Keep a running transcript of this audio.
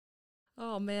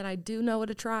Oh, man, I do know what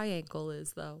a triangle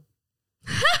is, though.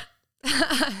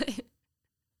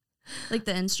 Like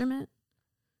the instrument?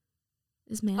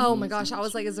 Is man? Oh, my gosh. I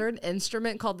was like, is there an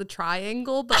instrument called the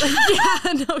triangle? But like,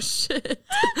 yeah, no shit.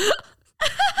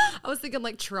 I was thinking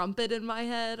like trumpet in my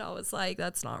head. I was like,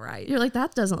 that's not right. You're like,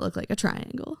 that doesn't look like a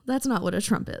triangle. That's not what a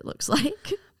trumpet looks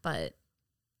like. But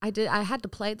I had to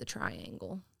play the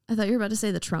triangle. I thought you were about to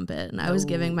say the trumpet, and I was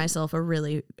giving myself a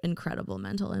really incredible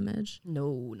mental image.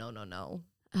 No.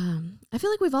 I feel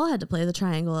like we've all had to play the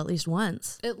triangle at least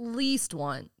once. At least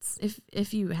once.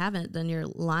 If you haven't, then you're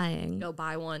lying. Go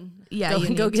buy one. Yeah,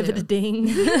 go give it a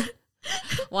ding.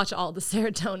 Watch all the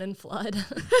serotonin flood.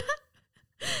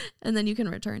 And then you can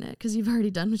return it because you've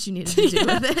already done what you needed to do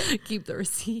with it. Keep the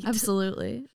receipt.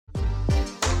 Absolutely.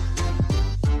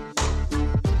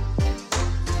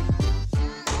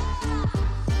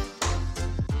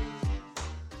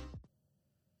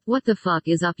 What the fuck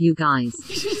is up, you guys?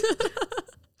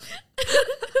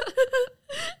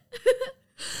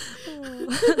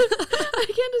 I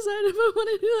can't decide if I want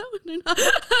to do that one or not.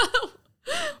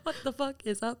 What the fuck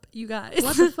is up, you guys?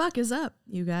 What the fuck is up,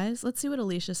 you guys? Let's see what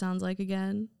Alicia sounds like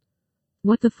again.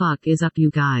 What the fuck is up,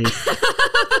 you guys?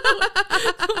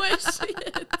 The way she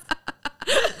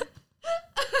is.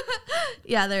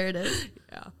 Yeah, there it is.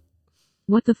 Yeah.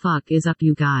 What the fuck is up,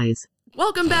 you guys?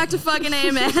 Welcome back to Fucking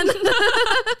Amen,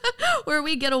 where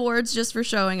we get awards just for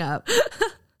showing up.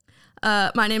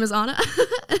 My name is Anna,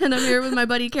 and I'm here with my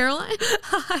buddy Caroline.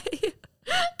 Hi.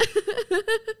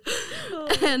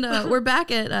 And we're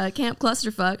back at Camp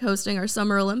Clusterfuck hosting our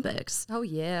Summer Olympics. Oh,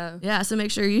 yeah. Yeah, so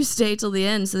make sure you stay till the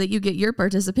end so that you get your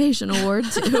participation award,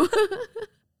 too.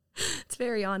 It's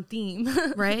very on theme.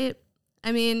 Right?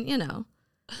 I mean, you know,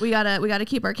 we gotta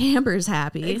keep our campers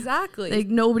happy. Exactly. Like,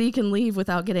 nobody can leave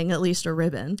without getting at least a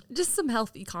ribbon. Just some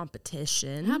healthy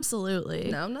competition. Absolutely.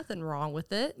 No, nothing wrong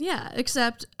with it. Yeah,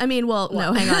 except, I mean, well,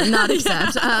 no, hang on, not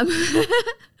except.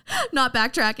 Not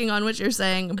backtracking on what you're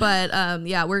saying, but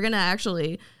yeah, we're going to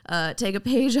actually take a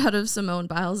page out of Simone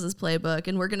Biles' playbook,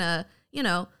 and we're going to, you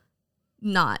know,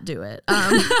 not do it.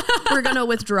 We're going to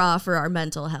withdraw for our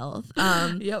mental health.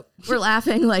 Yep. We're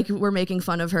laughing like we're making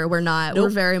fun of her. We're not. Nope. We're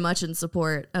very much in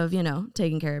support of, you know,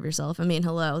 taking care of yourself. I mean,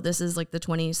 hello, this is like the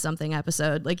 20-something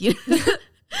episode. Like, you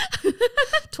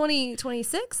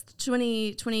 2026?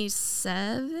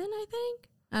 2027, I think.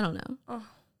 I don't know. Oh.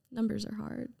 Numbers are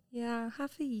hard. Yeah,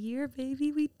 half a year,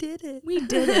 baby. We did it. We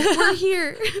did it. We're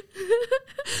here.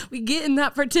 We getting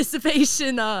that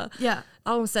participation. Yeah.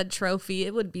 I almost said trophy.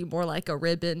 It would be more like a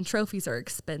ribbon. Trophies are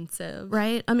expensive.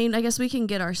 Right? I mean, I guess we can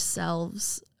get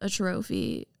ourselves a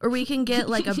trophy, or we can get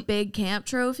like a big camp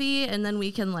trophy, and then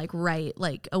we can like write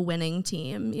like a winning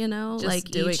team, you know, Just like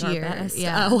doing each our year. best.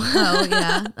 Yeah. Oh.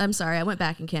 Yeah. I'm sorry. I went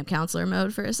back in camp counselor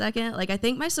mode for a second. Like, I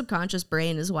think my subconscious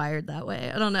brain is wired that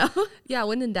way. I don't know. Yeah.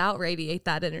 When in doubt, radiate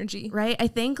that energy. Right? I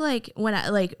think like when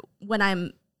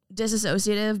I'm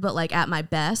disassociative, but like at my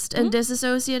best and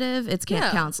disassociative, it's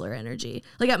camp counselor energy.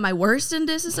 Like at my worst and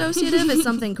disassociative, it's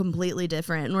something completely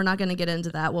different. And we're not going to get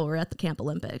into that while we're at the Camp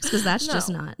Olympics, because that's just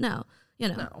not, no,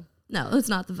 it's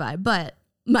not the vibe. But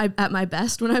at my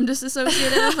best, when I'm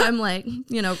disassociative, I'm like,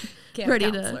 you know, camp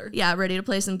ready counselor. ready to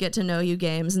play some get to know you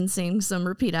games and sing some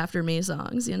repeat after me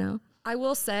songs, you know. I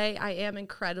will say I am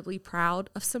incredibly proud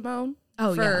of Simone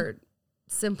for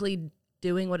simply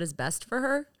doing what is best for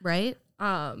her. Right?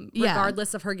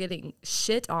 Regardless of her getting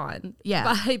shit on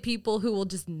by people who will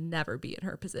just never be in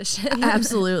her position.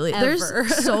 Absolutely.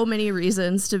 There's so many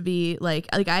reasons to be like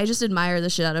I just admire the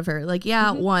shit out of her. Like,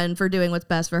 one, for doing what's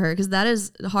best for her, because that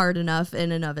is hard enough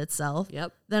in and of itself.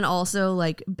 Yep. Then also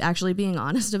like actually being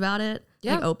honest about it,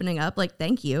 like opening up, like,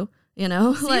 thank you. You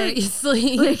know,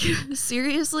 seriously,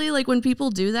 seriously, like when people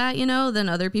do that, you know, then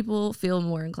other people feel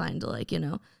more inclined to like, you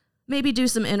know, maybe do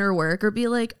some inner work or be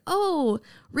like, oh,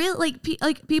 real, like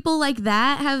people like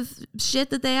that have shit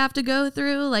that they have to go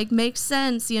through. Like, makes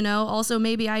sense, you know. Also,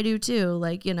 maybe I do too.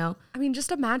 Like, you know, I mean,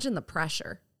 just imagine the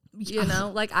pressure. You know,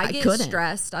 like I get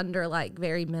stressed under like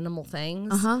very minimal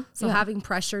things. So having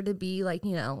pressure to be like,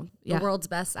 you know, the world's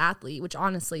best athlete, which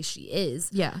honestly she is.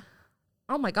 Yeah.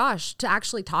 Oh my gosh, to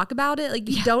actually talk about it. Like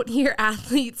you don't hear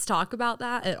athletes talk about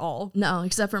that at all. No,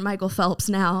 except for Michael Phelps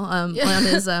now on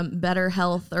his Better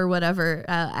Health or whatever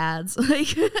ads.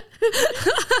 Like, you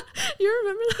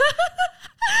remember that?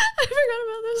 I forgot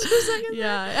about this for a second.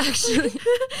 Yeah, actually.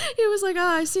 He was like, oh,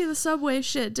 I see the Subway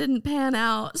shit didn't pan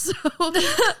out, so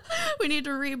we need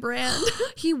to rebrand.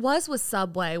 He was with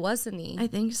Subway, wasn't he? I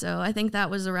think so. I think that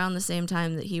was around the same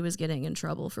time that he was getting in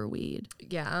trouble for weed.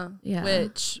 Yeah. Yeah.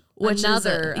 Which which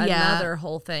another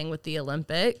whole thing with the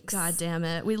Olympics. God damn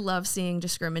it. We love seeing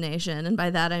discrimination. And by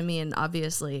that, I mean,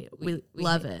 obviously, we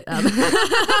love it.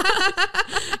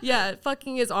 Yeah, it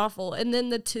fucking is awful. And then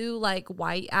the two like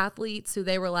white athletes who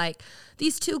they were like,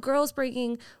 these two girls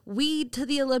bringing weed to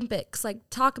the Olympics, like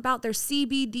talk about their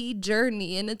CBD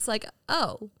journey. And it's like,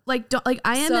 oh, like,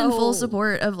 I am in full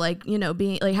support of like, you know,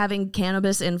 being like having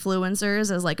cannabis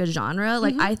influencers as like a genre.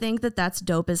 Like, I think that that's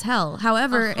dope as hell.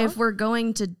 However, if we're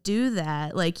going to do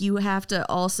that, like you have to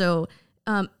also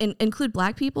include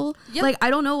Black people. Yep. Like,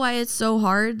 I don't know why it's so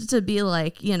hard to be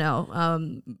like, you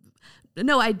know,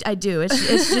 no, I do.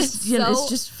 It's just you know, it's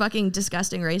just fucking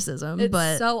disgusting racism. It's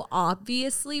but so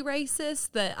obviously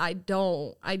racist that I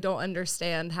don't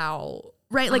understand how.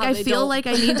 Right, like I feel like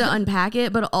I need to unpack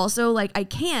it, but also like I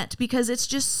can't because it's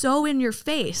just so in your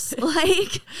face.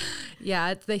 Like,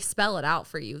 yeah, they spell it out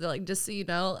for you. They're like, just so you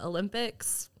know,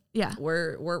 Olympics. Yeah,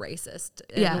 we're racist.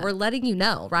 And we're letting you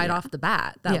know right off the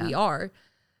bat that we are.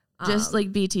 Just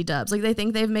like BT dubs. Like they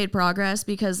think they've made progress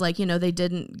because like, you know, they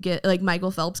didn't get like Michael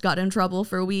Phelps got in trouble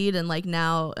for weed and like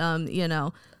now, you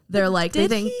know, they're like, they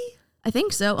think, I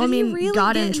think so. I mean, really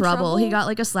got in trouble. He got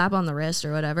like a slap on the wrist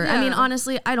or whatever. Yeah. I mean,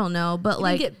 honestly, I don't know, but he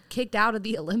like get kicked out of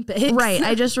the Olympics. Right.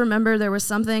 I just remember there was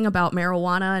something about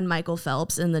marijuana and Michael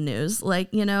Phelps in the news,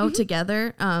 like, you know,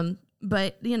 together.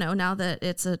 But, you know, now that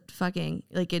it's a fucking,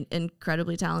 like, an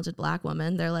incredibly talented Black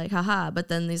woman, they're like, haha. But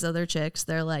then these other chicks,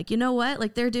 they're like, you know what?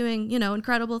 Like, they're doing, you know,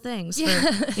 incredible things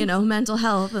for, you know, mental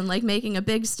health and, like, making a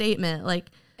big statement.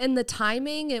 Like, and the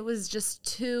timing, it was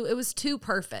too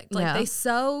perfect. Like, they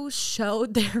so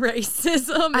showed their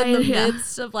racism in the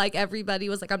midst of, like, everybody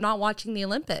was like, I'm not watching the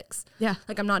Olympics. Yeah.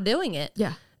 Like, I'm not doing it.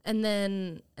 Yeah. And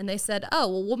then, and they said, oh,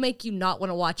 well, we'll make you not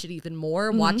want to watch it even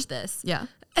more. Watch this. Yeah.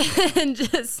 And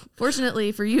just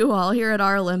fortunately for you all here at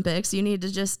our Olympics, you need to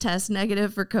just test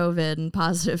negative for COVID and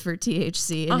positive for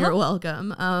THC, and you're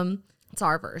welcome. It's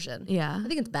our version. Yeah, I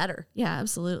think it's better. Yeah,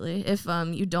 absolutely. If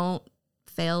you don't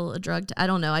fail a drug, I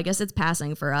don't know. I guess it's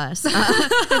passing for us.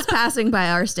 It's passing by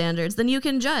our standards. Then you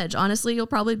can judge. Honestly, you'll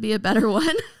probably be a better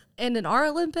one. And in our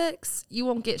Olympics, you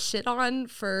won't get shit on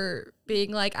for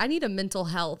being like, I need a mental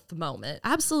health moment.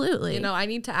 Absolutely. You know, I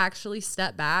need to actually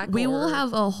step back. We will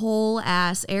have a whole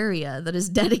ass area that is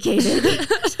dedicated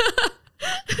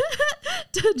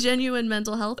to genuine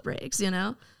mental health breaks, you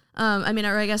know? I mean,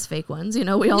 or I guess fake ones, you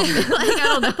know, we all, like,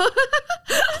 I don't know.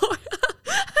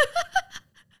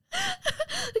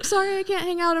 Like, sorry, I can't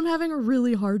hang out. I'm having a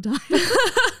really hard time.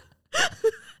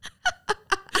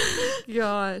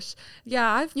 Gosh.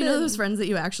 Yeah, I've been... You know those friends that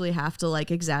you actually have to,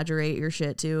 like, exaggerate your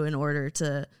shit to in order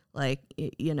to, like,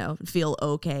 you know, feel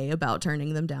okay about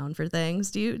turning them down for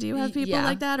things? Do you have people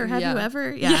like that, or have you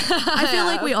ever? Yeah. I feel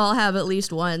like we all have at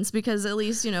least once, because at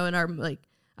least, you know, in our, like,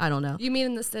 I don't know. You mean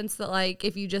in the sense that, like,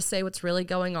 if you just say what's really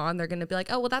going on, they're going to be like,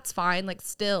 oh, well, that's fine. Like,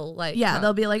 still, like. Yeah,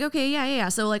 they'll be like, okay, yeah.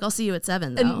 So, like, I'll see you at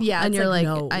 7, though. And you're like,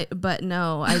 no. I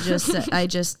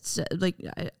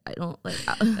don't,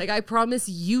 like. Like, I promise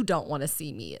you don't want to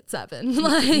see me at 7.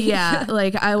 Like. Yeah,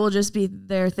 like, I will just be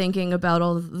there thinking about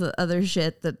all the other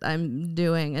shit that I'm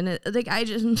doing. And, I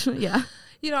just, yeah.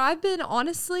 You know, I've been,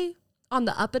 honestly, on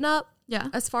the up and up. Yeah.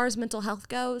 As far as mental health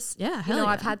goes. Yeah. You know,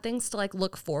 I've had things to like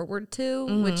look forward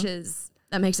to, which is.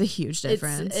 That makes a huge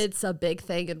difference. It's a big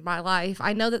thing in my life.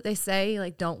 I know that they say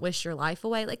like, don't wish your life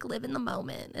away, like live in the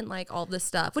moment and like all this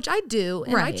stuff, which I do.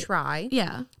 And I try.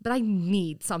 Yeah. But I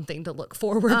need something to look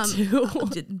forward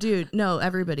to. Dude, no,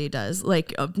 everybody does.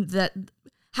 Like that.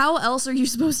 How else are you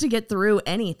supposed to get through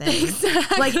anything?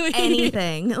 Exactly. Like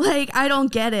anything. Like, I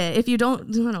don't get it. If you don't,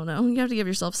 I don't know. You have to give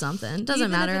yourself something. It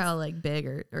doesn't matter how like big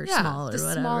or small or whatever.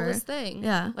 The smallest thing.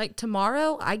 Yeah. Like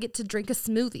tomorrow I get to drink a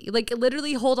smoothie. Like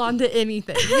literally hold on to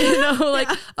anything. You know, like,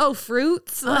 oh,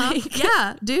 fruits. Like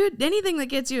yeah, dude, anything that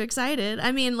gets you excited.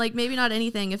 I mean, like maybe not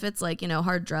anything if it's like, you know,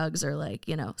 hard drugs or like,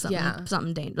 you know,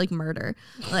 something dangerous, like murder.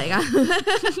 Like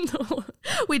no.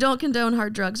 We don't condone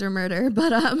hard drugs or murder,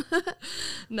 but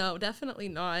no, definitely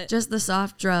not. Just the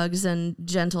soft drugs and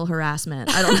gentle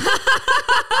harassment. I don't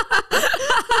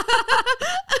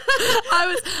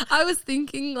I was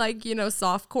thinking like, you know,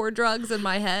 softcore drugs in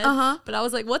my head, but I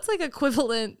was like, what's like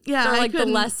equivalent? Yeah, or like the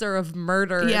lesser of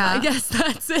murder. Yeah, I guess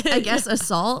that's it. I guess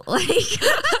assault, like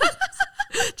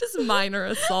just minor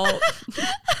assault.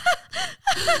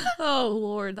 Oh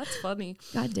Lord, that's funny.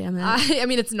 God damn it. I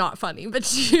mean, it's not funny,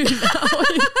 but you know,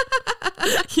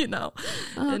 you know,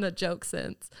 in a joke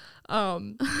sense.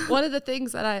 One of the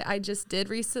things that I just did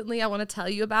recently, I want to tell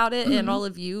you about it and all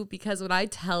of you, because when I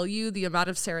tell you the amount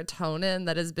of serotonin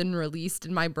that has been released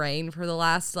in my brain for the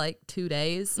last like 2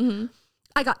 days,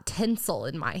 I got tinsel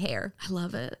in my hair. I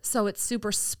love it. So it's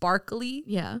super sparkly.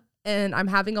 Yeah. and I'm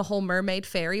having a whole mermaid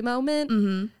fairy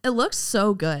moment. It looks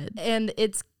so good And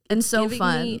it's so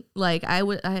fun. me, Like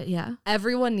yeah.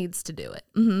 everyone needs to do it.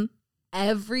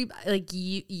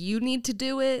 You need to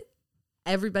do it.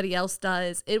 Everybody else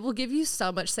does. It will give you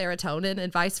so much serotonin.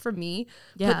 Advice from me: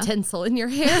 put tinsel in your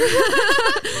hair.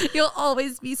 You'll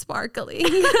always be sparkling.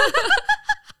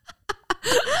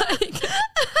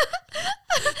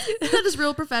 That is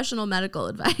real professional medical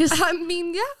advice. I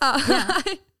mean, yeah.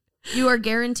 You are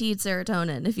guaranteed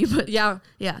serotonin if you put Yeah.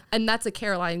 and that's a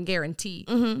Caroline guarantee.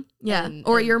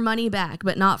 or your money back,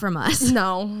 but not from us.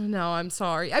 No, I'm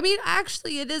sorry. I mean,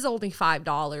 actually, it is only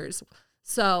 $5.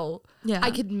 So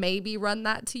I could maybe run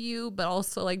that to you, but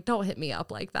also like, don't hit me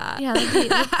up like that. Yeah,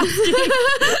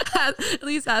 At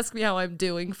least ask me how I'm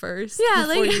doing first. Yeah,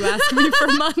 before you ask me for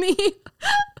money.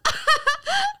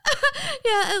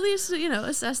 Yeah, at least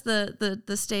assess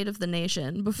the state of the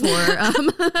nation before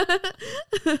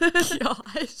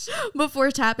Gosh.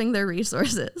 before tapping their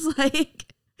resources.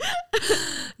 Like,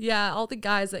 yeah, all the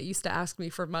guys that used to ask me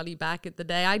for money back in the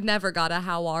day, I never got a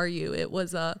 "how are you." It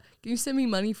was can you send me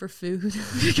money for food?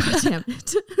 God damn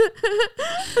it.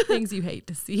 Things you hate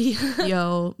to see.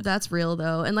 Yo, that's real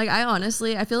though. And like,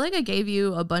 I feel like I gave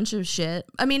you a bunch of shit.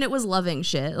 I mean, it was loving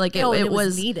shit. Like it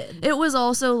was needed. It was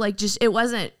also like it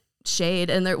wasn't shade,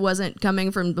 and it wasn't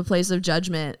coming from the place of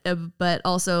judgment, but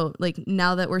also like,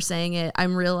 now that we're saying it,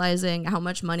 I'm realizing how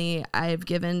much money I've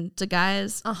given to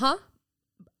guys.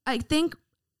 I think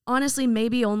honestly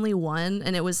maybe only one,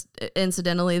 and it was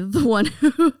incidentally the one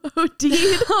who OD'd.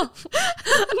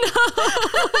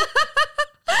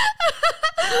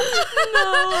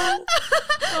 No.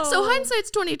 So hindsight's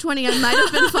 2020. I might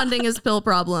have been funding his pill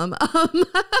problem.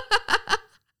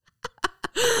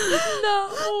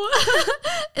 No.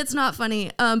 It's not funny,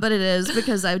 but it is,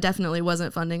 because I definitely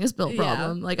wasn't funding his pill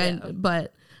problem.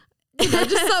 But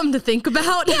just something to think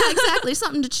about. Yeah, exactly.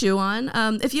 Something to chew on.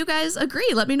 If you guys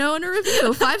agree, let me know in a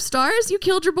review. 5 stars, you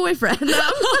killed your boyfriend.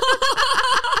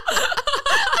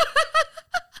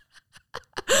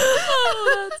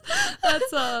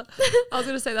 That's I was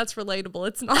gonna say that's relatable.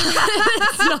 It's not.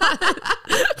 It's not.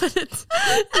 But it's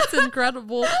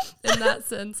incredible in that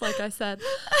sense. Like I said.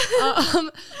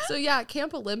 So yeah,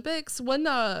 Camp Olympics. When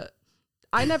I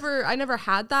never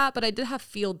had that, but I did have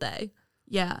field day.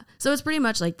 Yeah. So it's pretty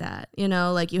much like that,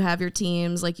 like you have your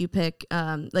teams, like you pick,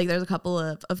 like there's a couple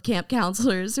of camp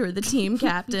counselors who are the team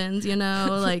captains,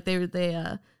 like they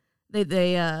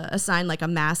assign like a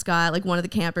mascot, like one of the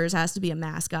campers has to be a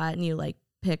mascot, and you like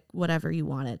pick whatever you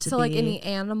want it to be. So like any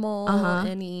animal,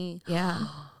 yeah.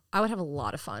 I would have a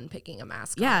lot of fun picking a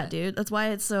mascot. Yeah, dude. That's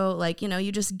why it's so like,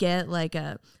 you just get like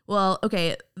when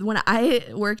I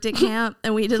worked at camp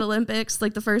and we did Olympics,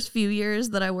 like the first few years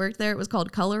that I worked there, it was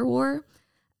called Color War.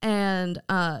 And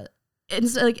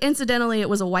incidentally, it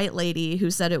was a white lady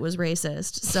who said it was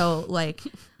racist. So like,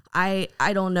 I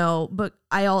don't know, but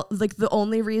the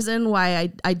only reason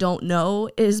why I don't know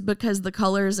is because the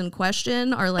colors in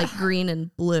question are like green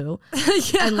and blue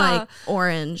and like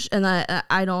orange, and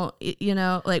I don't,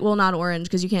 not orange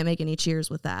because you can't make any cheers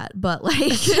with that, but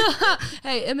like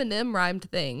hey, Eminem rhymed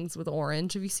things with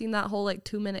orange. Have you seen that whole like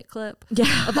 2-minute clip?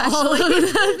 Yeah, of all of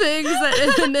the things that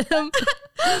Eminem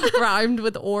rhymed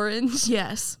with orange.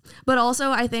 Yes, but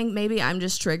also I think maybe I'm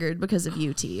just triggered because of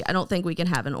UT. I don't think we can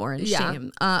have an orange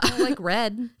team. Like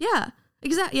red. Yeah.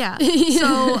 Exactly. Yeah.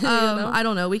 So I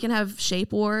don't know. We can have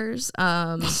shape wars.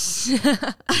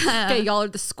 Okay, y'all are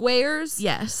the squares.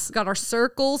 Yes. Got our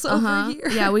circles over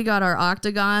here. Yeah, we got our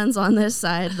octagons on this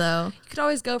side though. You could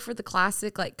always go for the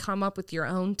classic, like come up with your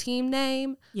own team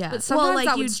name. Yeah. But sometimes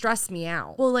that would stress me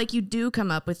out. Well, like you do come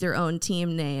up with your own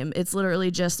team name. It's literally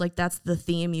just like that's the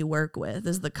theme you work with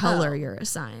is the color you're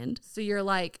assigned. So you're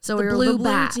like we're blue the blue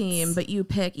bats. team, but you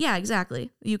pick. Yeah,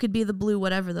 exactly. You could be the blue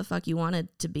whatever the fuck you wanted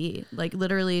to be. Like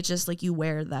literally it's just like you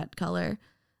wear that color.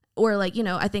 Or like,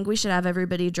 I think we should have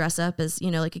everybody dress up as,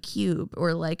 like a cube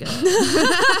or like a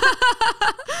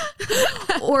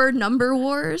or number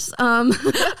wars. Not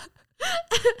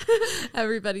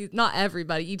everybody.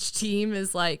 Each team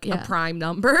is like a prime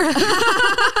number.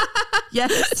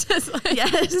 Yes.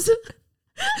 Yes.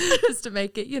 Just to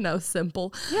make it,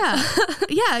 simple. Yeah.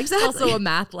 Yeah, exactly. Also a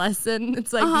math lesson.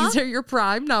 It's like, these are your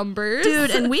prime numbers. Dude,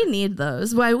 and we need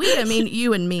those. By we, I mean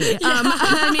you and me.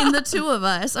 I mean the two of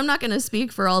us. I'm not going to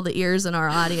speak for all the ears in our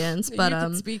audience, but you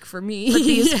can speak for me. But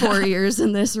these 4 years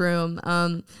in this room,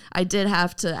 I did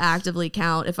have to actively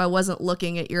count if I wasn't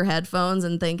looking at your headphones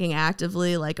and thinking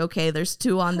actively like, okay, there's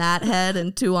 2 on that head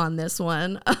and 2 on this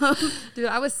one. Dude,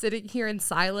 I was sitting here in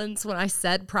silence when I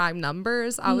said prime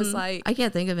numbers. I was like, I can't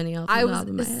can't think of any off the I top was of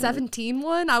my a head. 17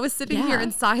 one. I was sitting here Yeah.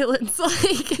 in silence,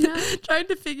 like trying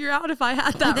to figure out if I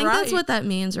had that I think right. that's what that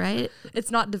means, right?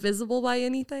 It's not divisible by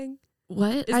anything.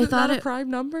 What? Isn't I thought that a it. prime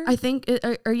number? I think,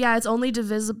 or yeah, it's only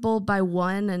divisible by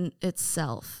 1 and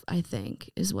itself, I think,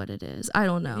 is what it is. I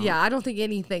don't know. yeah, I don't think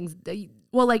anything's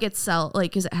Well, like itself,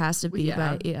 like, because it has to be Yeah.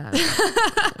 by, yeah.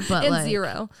 But and like,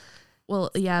 0. Well,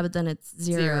 yeah, but then it's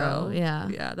zero. Yeah.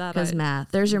 Yeah, that Because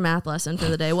math. There's your math lesson for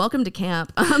the day. Welcome to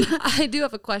camp. I do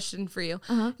have a question for you.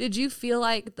 Uh-huh. Did you feel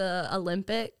like the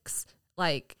Olympics,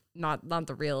 like not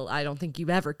the real? I don't think you've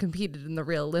ever competed in the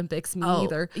real Olympics. Me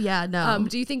either. Yeah, no.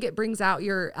 Do you think it brings out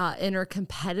your inner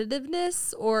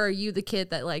competitiveness, or are you the kid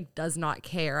that like does not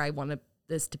care? I want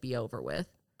this to be over with.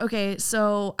 Okay,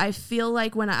 so I feel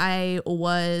like when I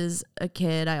was a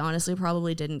kid, I honestly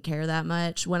probably didn't care that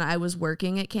much. When I was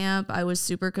working at camp, I was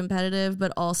super competitive,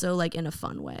 but also like in a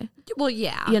fun way. Well,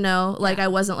 yeah. You know, like I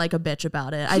wasn't like a bitch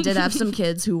about it. I did have some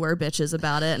kids who were bitches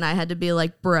about it, and I had to be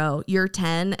like, bro, you're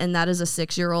 10 and that is a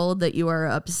 6-year-old that you are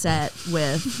upset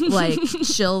with. Like,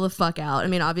 chill the fuck out. I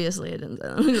mean, obviously it didn't,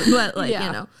 but like,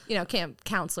 you know, camp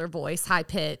counselor voice, high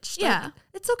pitched. Yeah. Like,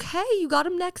 it's okay. You got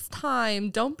him next time.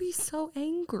 Don't be so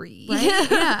angry. right?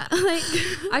 Yeah. Like,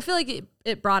 I feel like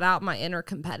it brought out my inner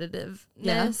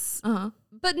competitiveness, uh-huh.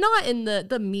 but not in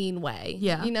the mean way.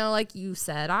 Yeah. You know, like you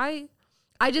said, I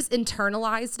just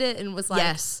internalized it and was like,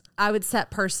 Yes. I would set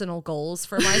personal goals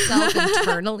for myself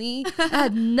internally. It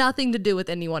had nothing to do with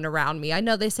anyone around me. I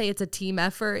know they say it's a team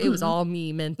effort. It was all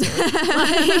me mentally. Like,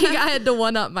 I had to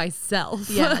one up myself.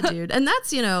 Yeah, dude. And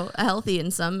that's, you know, healthy in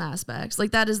some aspects.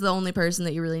 Like, that is the only person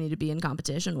that you really need to be in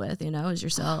competition with, you know, is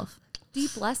yourself.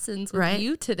 Deep lessons with Right?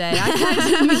 you today. I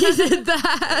kind of needed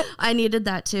that. I needed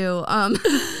that too.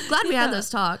 Glad we had this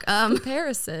talk.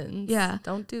 Comparisons. Yeah.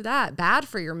 Don't do that. Bad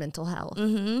for your mental health.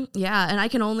 Yeah, and I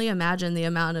can only imagine the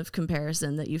amount of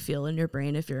comparison that you feel in your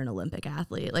brain if you're an Olympic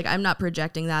athlete. Like, I'm not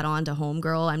projecting that onto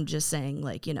homegirl. I'm just saying,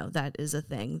 like, you know, that is a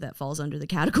thing that falls under the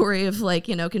category of, like,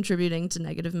 you know, contributing to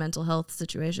negative mental health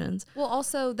situations. Well,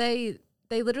 also they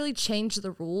literally changed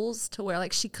the rules to where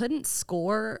like she couldn't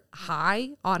score high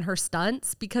on her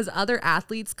stunts because other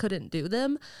athletes couldn't do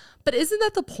them. But isn't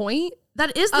that the point?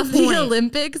 That is the Of point. the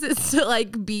Olympics is to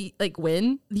like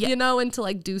win, Yeah. you know, and to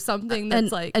like do something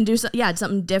that's and do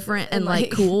something different and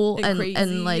like cool and crazy,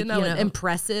 and like you know, and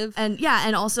impressive. and yeah,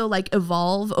 and also like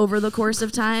evolve over the course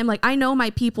of time. Like, I know my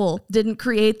people didn't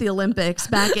create the Olympics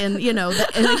back in, you know,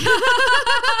 because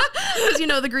you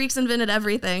know the Greeks invented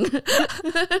everything,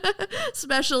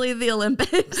 especially the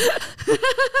Olympics.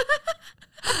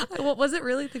 What was it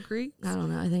really? The Greeks? I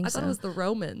don't know. I think I so. thought it was the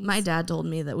Romans. My dad told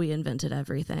me that we invented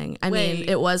everything. I mean, Wait.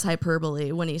 it was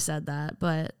hyperbole when he said that,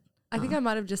 but I think I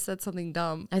might have just said something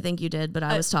dumb. I think you did, but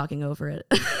I was talking over it.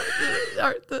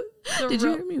 Aren't the Did you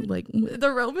hear me? Like, the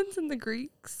Romans and the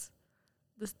Greeks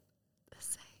the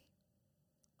same?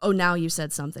 oh, now you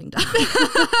said something dumb.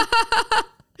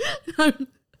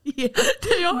 Yeah.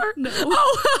 They are? No.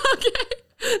 Oh,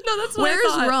 okay. No, that's what I Where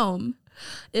is thought. Rome?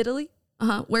 Italy?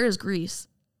 Uh-huh. Where is Greece?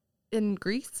 In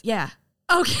Greece? Yeah.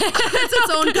 Okay. It's its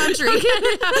own country.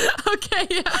 Okay,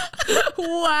 yeah.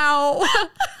 Wow.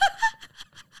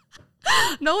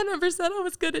 No one ever said I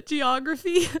was good at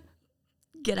geography.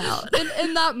 Get out.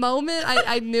 In that moment,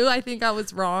 I knew I think I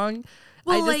was wrong.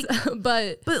 Well,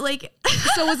 but like,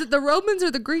 so was it the Romans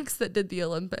or the Greeks that did the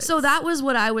Olympics? so that was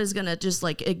what I was going to just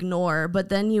like ignore. But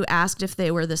then you asked if they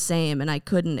were the same and I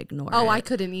couldn't ignore it. I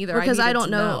couldn't either. Because I needed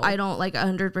don't to know. I don't like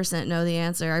 100% know the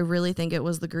answer. I really think it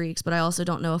was the Greeks, but I also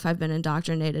don't know if I've been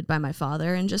indoctrinated by my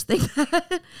father and just think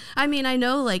that. I mean, I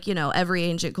know, like, you know, every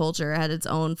ancient culture had its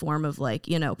own form of, like,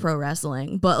 you know, pro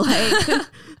wrestling, but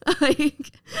like,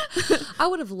 like, I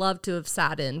would have loved to have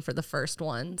sat in for the first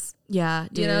ones. yeah,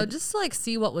 dude. You know, just to, like,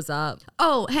 see what was up.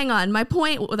 Oh, hang on. My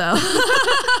point, though,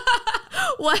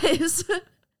 was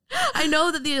I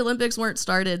know that the Olympics weren't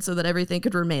started so that everything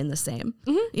could remain the same.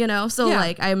 You know, so Yeah.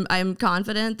 like I'm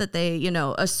confident that they, you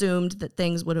know, assumed that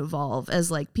things would evolve as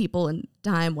like people and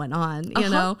time went on. You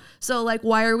know, so like,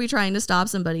 why are we trying to stop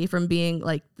somebody from being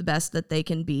like the best that they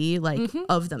can be, like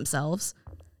of themselves?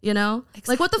 You know,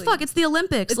 like, what the Exactly. fuck? It's the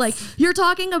Olympics. Like, you're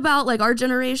talking about like our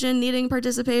generation needing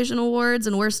participation awards,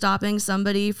 and we're stopping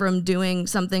somebody from doing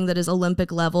something that is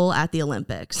Olympic level at the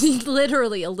Olympics.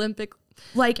 Literally Olympic.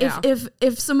 Like, Yeah.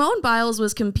 if Simone Biles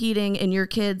was competing in your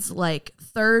kid's like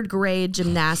 3rd grade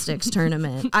gymnastics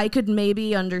tournament, I could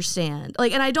maybe understand.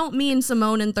 Like, and I don't mean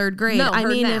Simone in 3rd grade. No, I her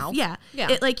mean, now. if Yeah.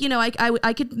 it, like, you know,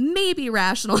 I could maybe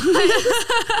rationalize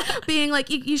being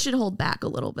like, you should hold back a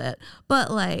little bit,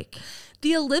 but like,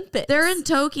 The Olympics. they're in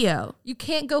Tokyo. You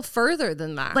can't go further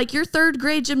than that. Like, your 3rd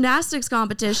grade gymnastics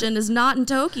competition is not in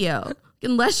Tokyo.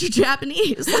 unless you're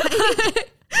Japanese.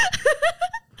 Like,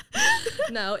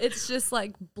 No, it's just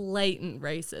like blatant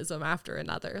racism after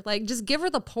another. Like, just give her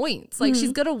the points. Like,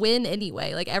 she's gonna win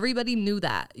anyway. Like, everybody knew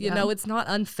that. You know, it's not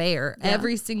unfair. Yeah.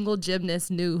 Every single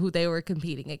gymnast knew who they were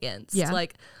competing against. Yeah.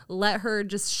 Like, let her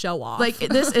just show off. like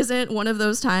this isn't one of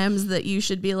those times that you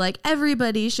should be like,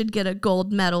 everybody should get a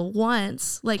gold medal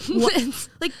once. Like, what?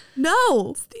 Like,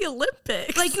 no. It's the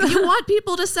Olympics. Like, you want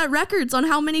people to set records on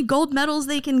how many gold medals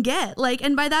they can get. Like,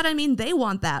 and by that I mean they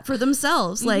want that for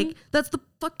themselves. Like, that's the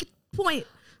fucking point.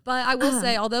 But I will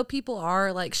say, although people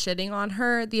are like shitting on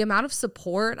her, the amount of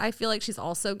support I feel like she's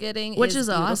also getting, which is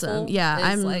beautiful. awesome. Yeah,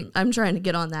 I'm trying to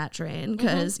get on that train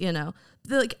because you know,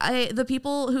 the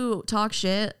people who talk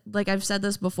shit, like I've said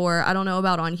this before, I don't know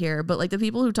about on here, but like the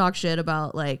people who talk shit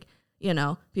about like, you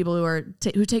know, people who are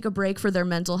who take a break for their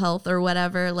mental health or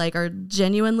whatever, like are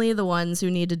genuinely the ones who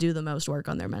need to do the most work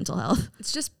on their mental health.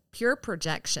 It's just pure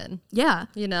projection. Yeah.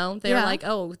 You know, they're like,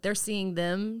 oh, they're seeing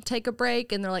them take a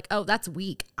break and they're like, oh, that's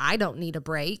weak. I don't need a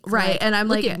break. Right. Like, and I'm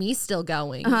look like, at me still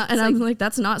going. and I'm like,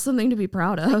 that's not something to be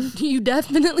proud of. You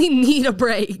definitely need a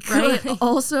break. Right.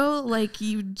 Also, like,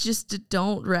 you just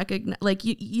don't recognize, like,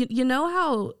 you know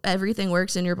how everything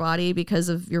works in your body because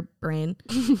of your brain.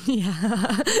 Yeah.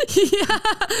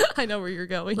 I know where you're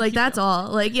going. Like, that's all.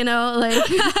 Like, you know, like,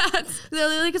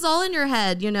 like it's all in your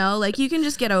head, you know, like you can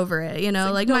just get over it, you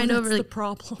know, like no, mind that's over the like,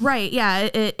 problem. Right. Yeah.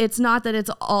 It's not that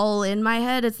it's all in my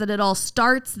head. It's that it all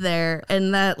starts there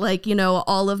and that, like, you know,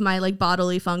 all of my like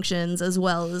bodily functions as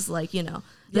well as like, you know,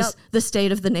 the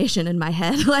state of the nation in my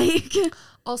head. Like,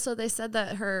 also, they said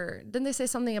that didn't they say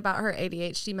something about her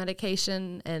ADHD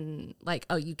medication and like,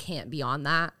 oh, you can't be on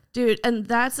that? dude, and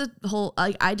that's a whole,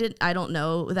 like, I don't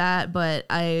know that, but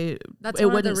it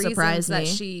one wouldn't of the surprise me. That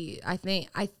she, I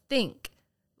think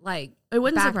like, it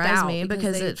wouldn't backed surprise out me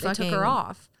because they it fucking took her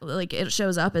off. Like, it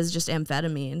shows up as just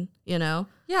amphetamine, you know?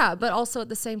 Yeah, but also at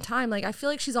the same time, like, I feel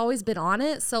like she's always been on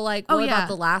it. So, like, what about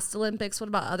the last Olympics? What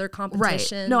about other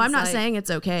competitions? Right. No, I'm not saying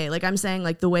it's okay. Like, I'm saying,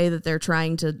 like, the way that they're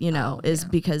trying to, you know, is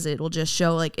because it will just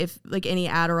show, like, if, like, any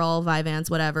Adderall,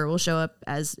 Vyvanse, whatever, will show up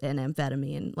as an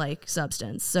amphetamine, like,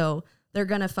 substance. So they're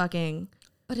gonna fucking...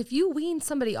 But if you wean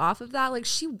somebody off of that, like,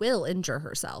 she will injure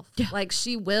herself. Yeah. Like,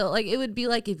 she will. Like, it would be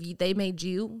like if they made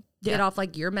you get off,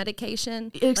 like, your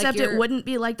medication. Except like it wouldn't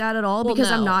be like that at all because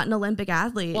I'm not an Olympic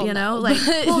athlete, you know? Like,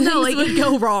 like, it would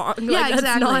go wrong. Yeah, like, exactly.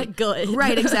 That's not good.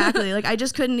 Right, exactly. Like, I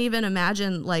just couldn't even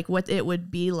imagine, like, what it would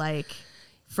be like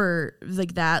for,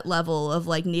 like, that level of,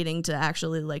 like, needing to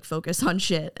actually, like, focus on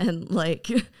shit and, like...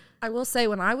 I will say,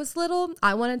 when I was little,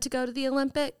 I wanted to go to the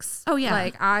Olympics. Oh, yeah.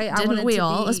 Like, I Didn't wanted we to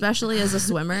all, be, especially as a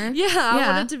swimmer? I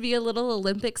wanted to be a little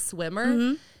Olympic swimmer.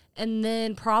 Mm-hmm. And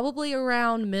then probably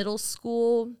around middle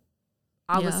school,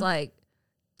 I was like,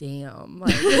 damn,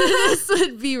 like, this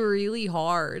would be really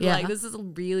hard. Yeah. Like, this is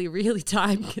really, really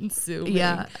time consuming.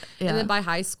 Yeah. And then by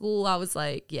high school, I was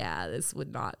like, yeah, this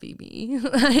would not be me.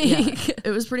 It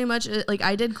was pretty much, like,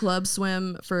 I did club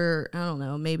swim for, I don't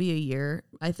know, maybe a year,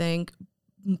 I think.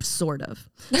 Sort of.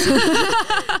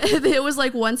 It was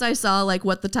like once I saw like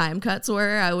what the time cuts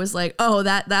were, I was like, oh,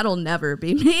 that'll never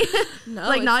be me. No,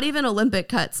 like not even Olympic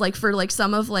cuts, like for like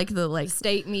some of like the like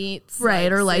state meets, right,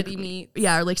 like, or like city meets.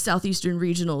 Yeah, or like Southeastern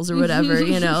regionals or whatever,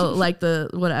 you know, like the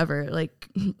whatever, like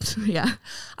yeah.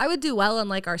 I would do well on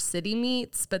like our city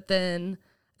meets, but then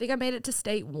I think I made it to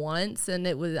state once, and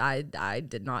it was I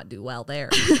did not do well there.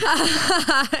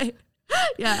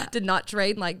 Yeah. Did not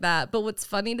train like that. But what's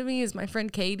funny to me is my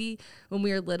friend Katie, when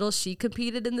we were little, she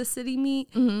competed in the city meet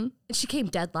and she came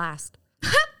dead last.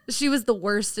 She was the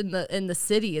worst in the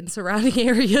city and surrounding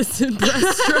areas in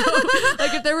breaststroke.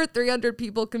 Like if there were 300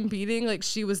 people competing, like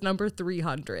she was number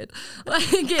 300. Like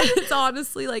it's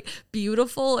honestly like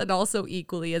beautiful and also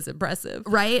equally as impressive.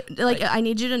 Right? Like I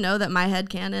need you to know that my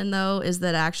headcanon though is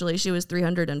that actually she was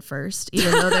 301st,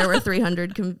 even though there were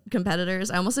 300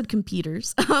 competitors. I almost said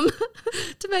competers.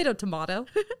 Tomato.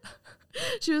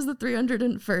 She was the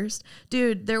 301st.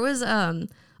 Dude, there was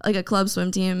like a club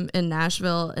swim team in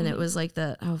Nashville, and it was like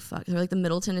they're like the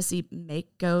Middle Tennessee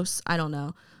Makos. I don't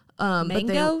know.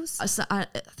 Mangoes?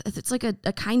 It's like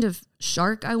a kind of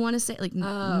shark, I want to say. Like,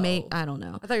 I don't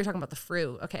know. I thought you were talking about the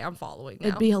fruit. Okay, I'm following now.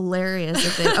 It'd be hilarious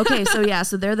if they... Okay,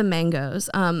 so they're the mangoes.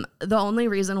 The only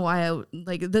reason why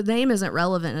the name isn't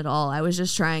relevant at all. I was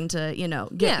just trying to, you know,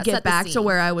 get back to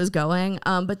where I was going.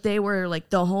 But they were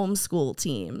like the homeschool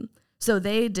team. So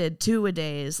they did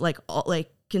 2-a-days, like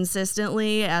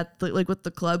consistently at with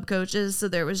the club coaches. So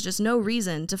there was just no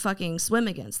reason to fucking swim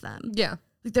against them. Yeah.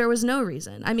 Like, there was no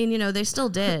reason. I mean, they still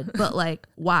did, but like,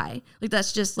 why? Like,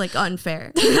 that's just like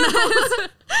unfair.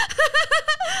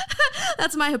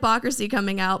 That's my hypocrisy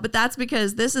coming out, but that's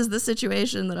because this is the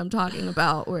situation that I'm talking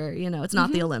about where, it's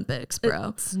not the Olympics, bro.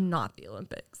 It's not the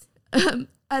Olympics.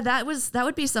 That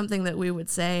would be something that we would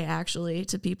say actually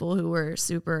to people who were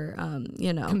super,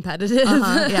 competitive.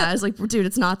 Yeah, it's like, dude,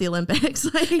 it's not the Olympics.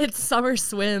 Like, it's summer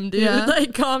swim, dude. Yeah.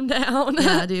 Like, calm down.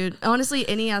 Yeah, dude. Honestly,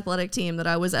 any athletic team that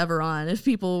I was ever on, if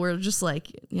people were just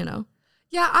like,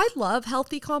 Yeah, I love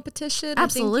healthy competition.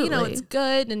 Absolutely. I think, it's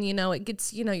good and, it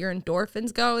gets, your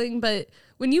endorphins going. But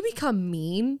when you become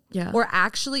mean or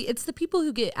actually, it's the people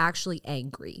who get actually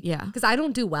angry. Yeah. Because I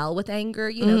don't do well with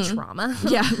anger, trauma.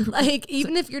 Yeah. Like,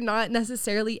 even if you're not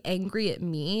necessarily angry at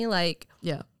me, like,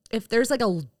 yeah, if there's like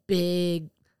a big,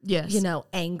 yes,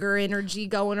 anger energy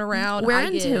going around. We're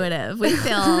intuitive. We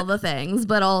feel the things,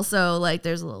 but also like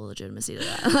there's a little legitimacy to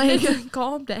that. Like,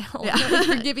 calm down. Yeah. Like,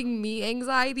 you're giving me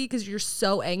anxiety because you're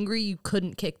so angry you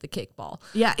couldn't kick the kickball.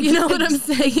 Yeah, you know what I'm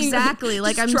saying? Exactly.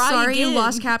 Like, I'm sorry you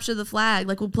lost capture the flag.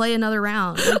 Like, we'll play another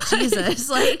round. Like,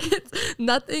 Jesus. Like, it's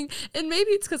nothing. And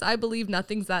maybe it's because I believe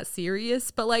nothing's that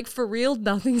serious, but like for real,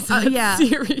 nothing's that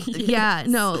serious. Yeah.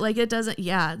 No, like it doesn't.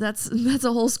 Yeah, that's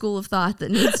a whole school of thought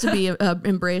that needs to be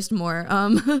embraced more.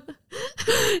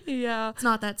 Yeah, it's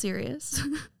not that serious.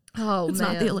 Oh, it's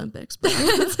man. not the Olympics, bro.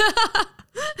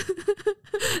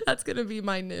 That's gonna be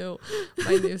my new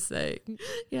saying.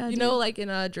 Yeah, like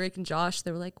in Drake and Josh,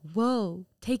 they were like, "Whoa,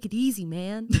 take it easy,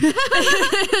 man."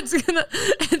 it's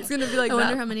gonna be like. I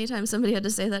wonder how many times somebody had to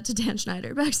say that to Dan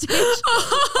Schneider backstage.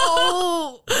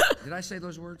 Oh, did I say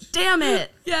those words? Damn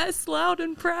it! Yes, loud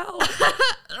and proud.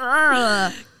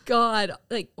 God,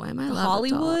 like, why am I allowed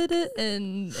Hollywood to talk?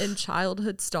 and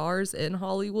childhood stars in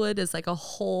Hollywood is like a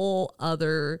whole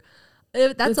other.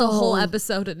 That's a whole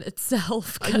episode in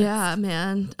itself. Yeah,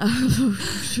 man.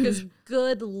 Because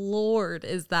good Lord,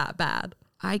 is that bad?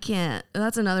 I can't.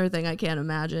 That's another thing I can't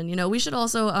imagine. We should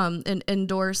also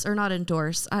endorse, or not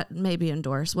endorse, maybe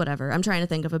endorse, whatever. I'm trying to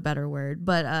think of a better word.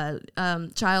 But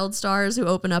child stars who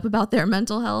open up about their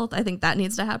mental health. I think that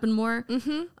needs to happen more.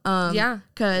 Mm-hmm. Yeah.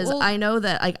 Because I know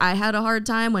that like I had a hard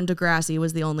time when Degrassi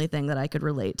was the only thing that I could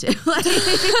relate to.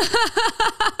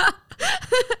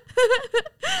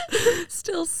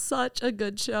 Still such a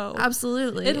good show.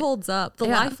 Absolutely. It holds up. The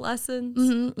life lessons.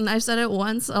 Mm-hmm. And I've said it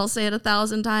once. I'll say it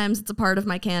 1,000 times. It's a part of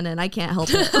my canon. I can't help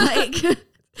it. Like,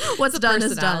 what's done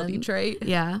is done. Trait.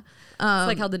 Yeah. It's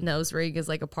like how the nose ring is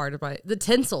like a part of the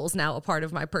tinsel's now a part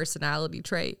of my personality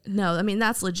trait. No, I mean,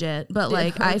 that's legit. But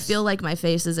like, I feel like my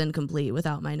face is incomplete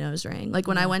without my nose ring. Like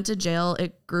when I went to jail,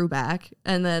 it grew back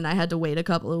and then I had to wait a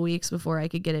couple of weeks before I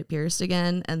could get it pierced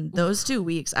again. And those 2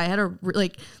 weeks I had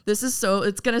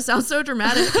it's going to sound so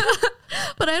dramatic,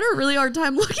 but I had a really hard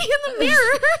time looking in the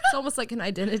mirror. It's almost like an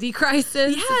identity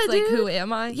crisis. Yeah, it's dude. like, who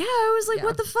am I? Yeah, I was like,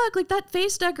 what the fuck? Like that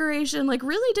face decoration, like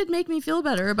really did make me feel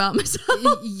better about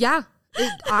myself. Yeah.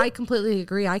 I completely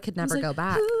agree. I could never go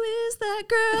back. Who is that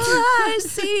girl I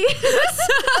see?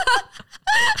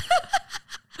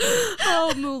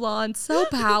 Oh, Mulan, so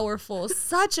powerful.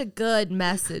 Such a good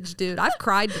message, dude. I've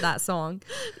cried to that song.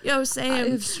 Yo,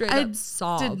 same. I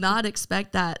did not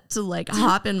expect that to like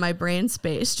hop in my brain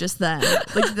space just then.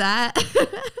 Like that.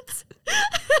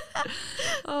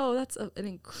 Oh, that's an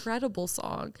incredible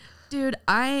song. Dude,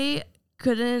 I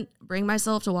couldn't bring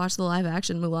myself to watch the live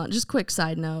action Mulan. Just quick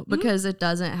side note, because it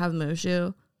doesn't have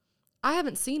Mushu. I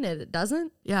haven't seen it. It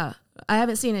doesn't? Yeah. I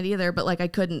haven't seen it either, but like I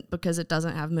couldn't because it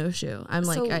doesn't have Mushu. I'm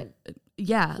like,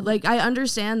 like I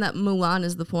understand that Mulan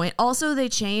is the point. Also, they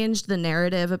changed the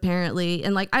narrative apparently.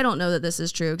 And like, I don't know that this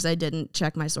is true because I didn't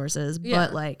check my sources,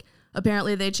 but like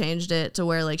apparently they changed it to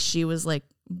where like she was like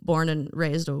born and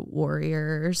raised a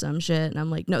warrior or some shit. And I'm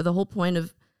like, no, the whole point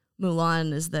of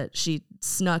Mulan is that she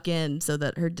snuck in so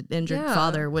that her injured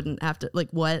father wouldn't have to, like,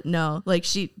 what? No, like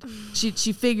she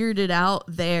figured it out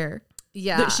there.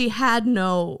 Yeah. That she had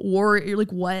no warrior.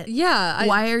 Like, what? Yeah.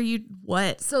 Why are you,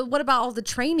 what? So what about all the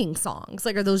training songs?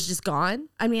 Like, are those just gone?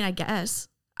 I mean, I guess.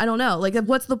 I don't know. Like,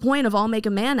 what's the point of I'll make a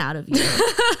man out of you?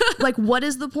 Like, what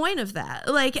is the point of that?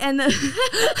 Like, and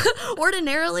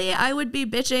ordinarily I would be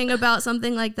bitching about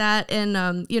something like that in,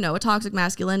 a toxic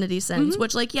masculinity sense,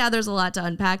 which like, yeah, there's a lot to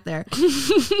unpack there.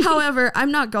 However,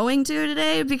 I'm not going to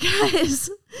today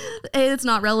because A, it's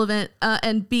not relevant.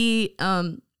 And B,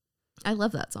 I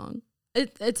love that song.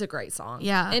 It's a great song.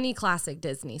 Yeah. Any classic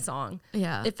Disney song.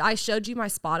 Yeah. If I showed you my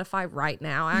Spotify right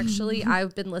now, actually,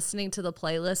 I've been listening to the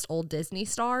playlist Old Disney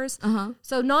Stars.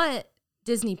 So not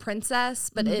Disney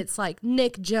Princess, but it's like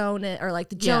Nick Jonas or like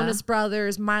the Jonas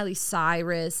Brothers, Miley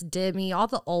Cyrus, Demi, all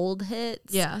the old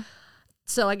hits. Yeah.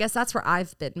 So I guess that's where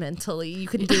I've been mentally. You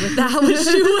can do with that what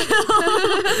you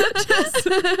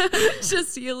will.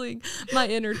 just healing my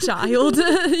inner child,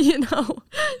 you know.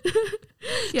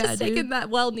 Yeah, just taking that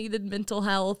well-needed mental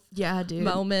health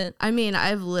moment. I mean,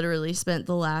 I've literally spent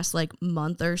the last like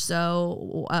month or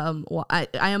so. I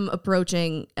am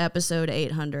approaching episode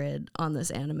 800 on this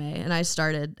anime, and I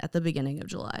started at the beginning of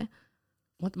July.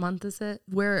 What month is it?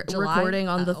 We're July? recording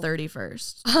on the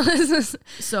 31st.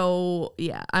 So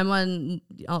yeah, I've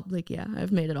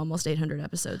made it almost 800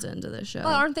 episodes into this show.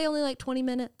 Well, aren't they only like 20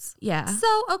 minutes? Yeah.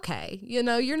 So, okay. You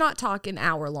know, you're not talking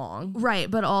hour long.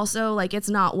 Right. But also like, it's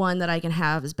not one that I can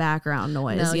have as background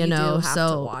noise, No, you know? do have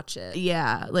to watch it.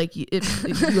 Yeah. Like if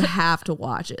you have to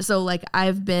watch it. So like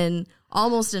I've been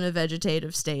almost in a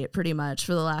vegetative state pretty much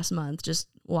for the last month, just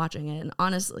watching it. And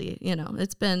honestly, you know,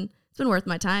 it's been worth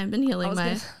my time. Been healing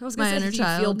my inner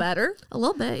child. You feel better a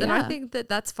little bit. Then yeah. I think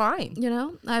that's fine. You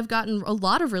know, I've gotten a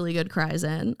lot of really good cries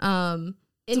in. And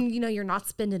you know, you're not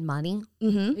spending money.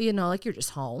 Mm-hmm. You know, like you're just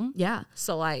home. Yeah.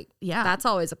 So like, yeah, that's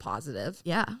always a positive.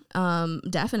 Yeah.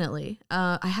 Definitely.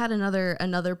 I had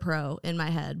another pro in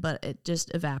my head, but it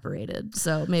just evaporated.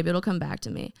 So maybe it'll come back to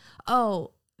me.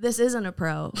 Oh, this isn't a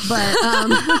pro, but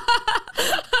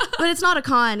but it's not a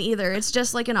con either. It's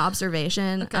just like an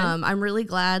observation. Okay. I'm really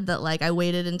glad that like I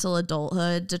waited until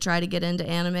adulthood to try to get into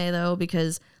anime though,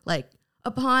 because like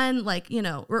upon like, you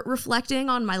know, reflecting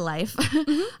on my life,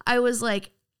 I was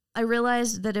like, I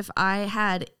realized that if I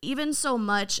had even so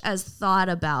much as thought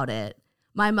about it,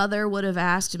 my mother would have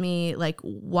asked me like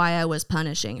why I was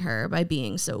punishing her by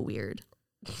being so weird.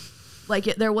 Like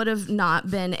there would have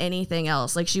not been anything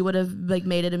else. Like she would have like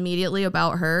made it immediately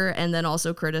about her and then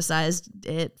also criticized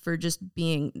it for just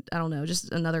being, I don't know, just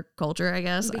another culture, I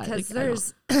guess. Because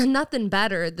there's nothing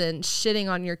better than shitting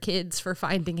on your kids for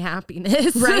finding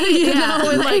happiness. Right? You Yeah.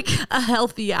 know, like a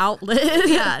healthy outlet.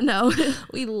 Yeah, no.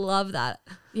 We love that.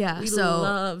 Yeah. We so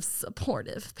love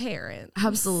supportive parents.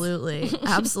 absolutely.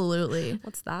 Absolutely.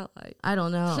 What's that like? I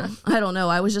don't know.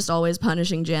 I was just always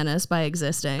punishing Janice by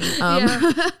existing.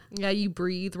 Yeah, you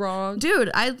breathe wrong.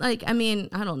 Dude, I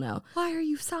don't know. Why are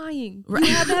you sighing? Right.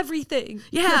 You have everything.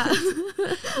 Yeah.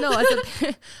 No, as a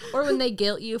parent, or when they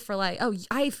guilt you for like, oh,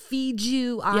 I feed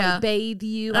you, I bathe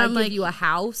you, I give you a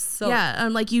house. So yeah,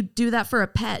 I'm like, you do that for a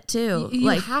pet too. you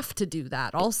like have to do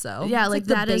that also. Yeah, It's like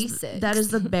the that is basics. that is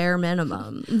the bare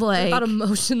minimum. Like about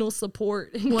emotional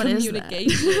support and what is that?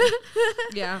 communication.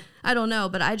 Yeah. I don't know,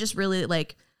 but I just really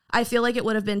like, I feel like it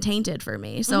would have been tainted for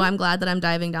me. So I'm glad that I'm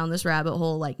diving down this rabbit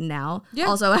hole like now. Yeah.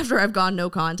 Also after I've gone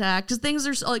no contact, because things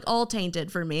are like all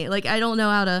tainted for me. Like I don't know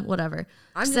how to whatever,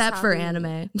 except for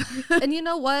anime. And you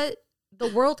know what? The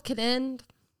world can end.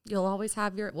 You'll always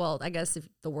have your, well, I guess if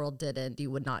the world did end, you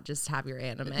would not just have your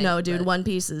anime. No, dude, One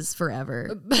Piece is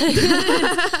forever.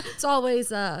 It's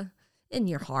always in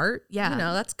your heart. Yeah. You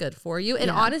know, that's good for you. And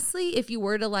honestly, if you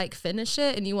were to like finish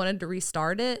it and you wanted to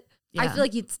restart it, I feel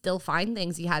like you'd still find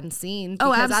things you hadn't seen.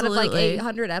 Oh, Because out of like absolutely.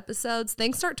 800 episodes,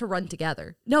 things start to run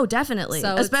together. No, definitely.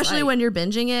 So it's especially like- when you're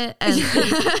binging it and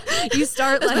You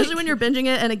start like, especially when you're binging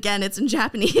it and again it's in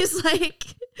Japanese. Like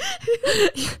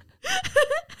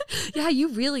yeah, you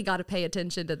really got to pay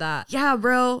attention to that. yeah,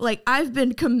 bro. Like I've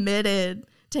been committed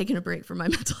taking a break from my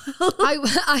mental health.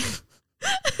 I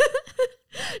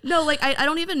No, like I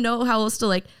don't even know how else to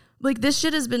like this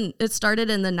shit it started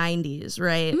in the 90s,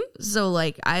 right? Mm-hmm. So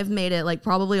like I've made it like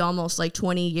probably almost like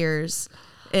 20 years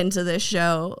into this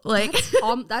show. Like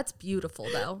that's beautiful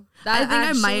though. I That think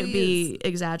I might actually be is-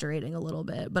 exaggerating a little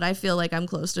bit, but I feel like I'm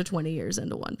close to 20 years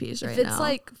into One Piece right if it's now.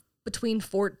 like between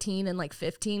 14 and like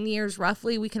 15 years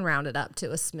roughly, we can round it up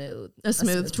to a smooth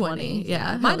 20.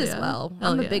 Yeah, might hell as yeah. well.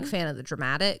 Hell I'm a yeah. big fan of the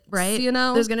dramatics, right? You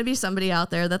know, there's gonna be somebody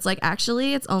out there that's like,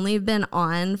 actually, it's only been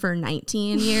on for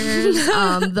 19 years.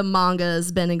 The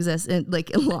manga's been existing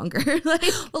like longer. Like,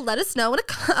 well, let us know in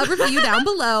a review down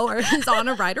below, or is on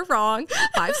a right or wrong.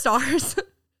 5 stars.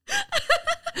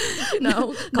 You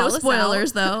know, no call us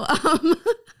spoilers out. though.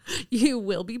 You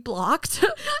will be blocked,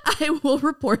 I will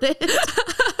report it.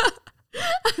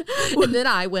 and then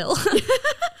I will.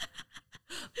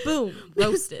 Boom,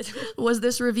 roasted. Was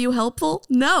this review helpful?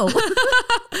 No.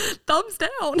 Thumbs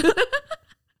down.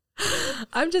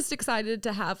 I'm just excited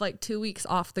to have like 2 weeks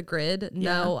off the grid.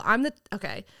 No,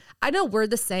 okay. I know we're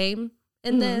the same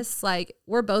in this. Like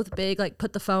we're both big, like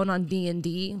put the phone on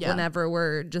D&D whenever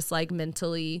we're just like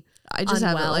mentally I just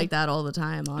have it unwell. like that all the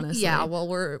time, honestly. Yeah, well,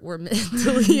 we're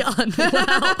mentally unwell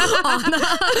on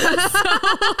us.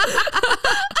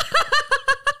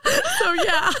 So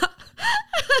yeah.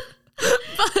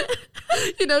 But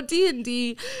you know,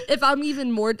 D&D, if I'm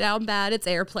even more down bad, it's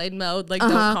airplane mode. Like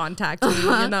don't contact me,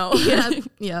 you know. Yeah.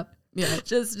 Yep. Yeah.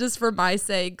 just for my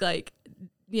sake, like,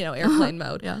 you know, airplane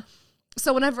mode. Yeah.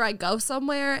 So whenever I go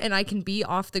somewhere and I can be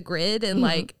off the grid and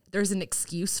like there's an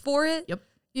excuse for it, Yep.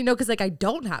 you know, because like I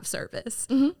don't have service.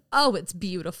 Oh, it's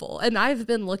beautiful. And I've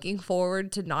been looking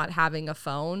forward to not having a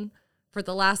phone for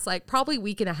the last like probably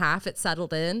week and a half. It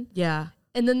settled in. Yeah.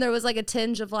 And then there was like a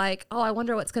tinge of like, oh, I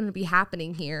wonder what's going to be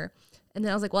happening here. And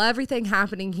then I was like, well, everything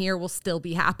happening here will still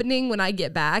be happening when I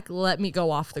get back. Let me go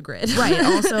off the grid. Right.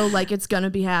 Also, like, it's going to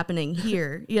be happening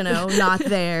here, you know, not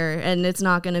there. And it's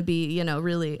not going to be, you know,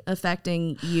 really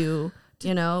affecting you,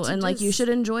 you know, and like, you should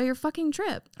enjoy your fucking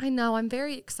trip. I know. I'm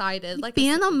very excited. Like, Be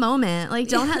in the moment. Like,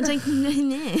 don't have to, like,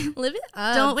 live it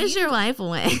up. don't wish your life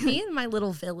away. Be in my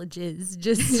little villages,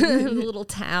 just little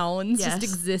towns, Yes. just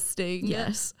existing.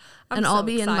 Yes. I'm And so I'll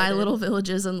be in my excited. little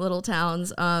villages and little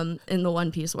towns in the One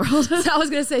Piece world. So I was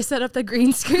going to say, set up the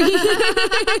green screen. No,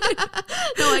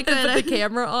 I And put the could.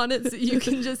 camera on it so you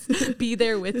can just be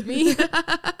there with me.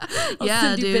 I'll Yeah,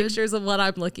 send you dude. pictures of what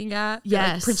I'm looking at. Be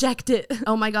Yes. like, project it.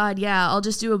 Oh my God, yeah. I'll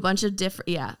just do a bunch of different,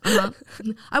 yeah. Uh-huh.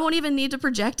 I won't even need to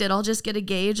project it. I'll just get a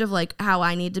gauge of like how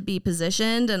I need to be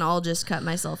positioned, and I'll just cut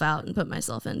myself out and put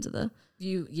myself into the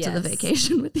to the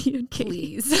vacation with you and Katie.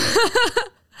 Please.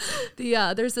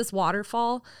 There's this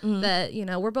waterfall that, you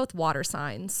know, we're both water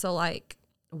signs. So like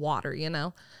water, you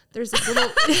know, there's this little,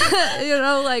 you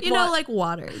know, like, You know, like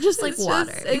water, just like it's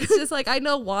water. It's just like, I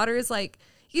know water is like,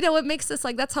 you know, it makes us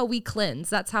like, that's how we cleanse.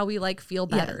 That's how we like feel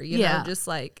better, you know, just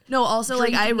like. No, also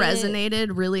like I drinking it.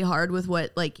 resonated really hard with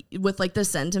what like with like the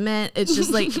sentiment. It's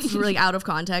just like it's really out of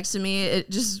context to me. It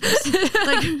just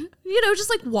like, you know, just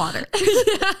like water.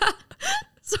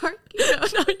 Sorry.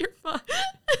 No, you're fine.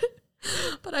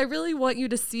 But I really want you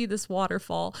to see this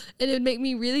waterfall, and it'd make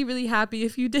me really, really happy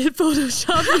if you did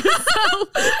Photoshop yourself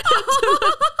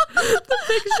into the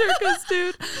picture. Because,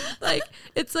 dude, like,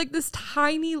 it's like this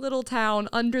tiny little town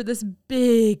under this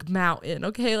big mountain.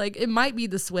 Okay, like it might be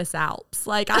the Swiss Alps.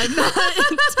 Like, I'm not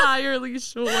entirely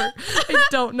sure. I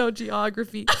don't know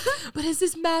geography, but it's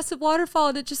this massive waterfall,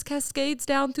 and it just cascades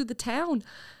down through the town.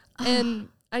 And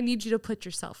I need you to put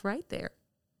yourself right there.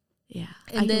 Yeah.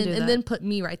 And then put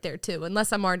me right there too.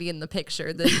 Unless I'm already in the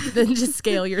picture, then just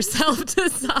scale yourself to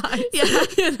size. Yeah.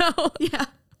 You know? Yeah.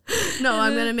 No,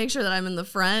 I'm going to make sure that I'm in the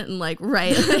front and like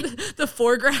right. Like, The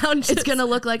foreground. it's going to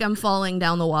look like I'm falling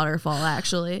down the waterfall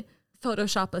actually.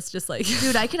 Photoshop us just like.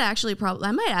 Dude, I could actually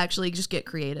I might actually just get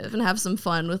creative and have some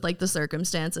fun with like the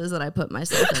circumstances that I put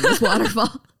myself in this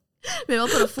waterfall. Maybe I'll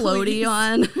put a floaty Please.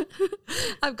 on.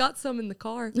 I've got some in the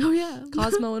car. Oh yeah.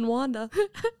 Cosmo and Wanda.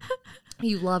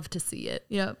 You love to see it.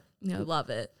 Yep. You love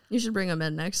it. You should bring them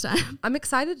in next time. I'm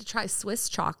excited to try Swiss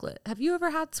chocolate. Have you ever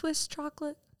had Swiss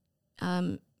chocolate?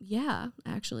 Yeah,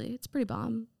 actually, it's pretty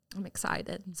bomb. I'm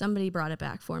excited. Somebody brought it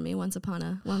back for me once upon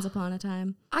a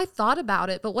time. I thought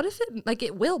about it, but what if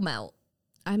it will melt?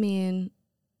 I mean,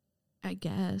 I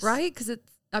guess. Right? Because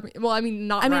it's, not I mean,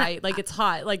 right. Like it's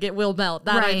hot. Like it will melt.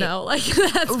 That I Right. know. Like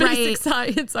that's basic Right.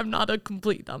 science. I'm not a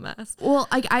complete dumbass. Well,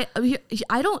 I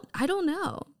don't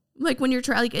know. Like when you're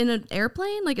like in an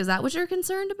airplane, like is that what you're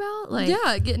concerned about? Like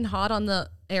Yeah, getting hot on the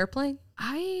airplane.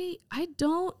 I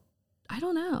don't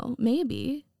know.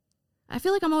 Maybe. I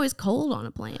feel like I'm always cold on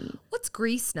a plane. What's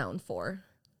Greece known for?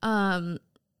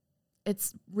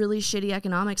 It's really shitty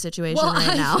economic situation Well,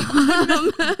 right now.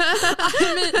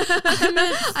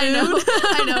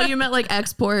 I know you meant like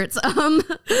exports.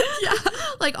 Yeah,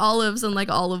 like olives and like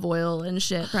olive oil and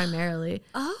shit primarily.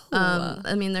 Oh,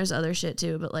 I mean, there's other shit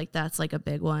too, but like that's like a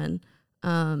big one.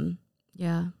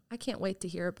 Yeah, I can't wait to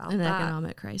hear about an that.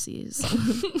 economic crisis.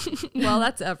 Well,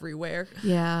 that's everywhere.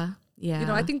 Yeah. You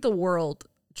know, I think the world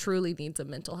truly needs a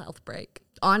mental health break.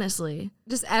 honestly,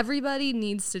 Just everybody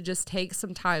needs to just take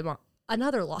some time off.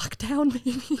 Another lockdown,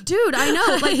 maybe. dude, I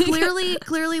know. Like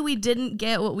clearly, we didn't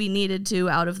get what we needed to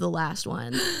out of the last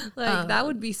one. Like that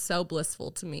would be so blissful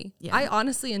to me. Yeah. I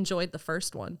honestly enjoyed the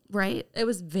first one. Right? It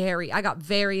was I got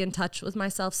very in touch with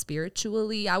myself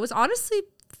spiritually. I was honestly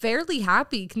fairly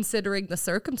happy considering the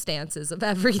circumstances of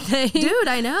everything. Dude,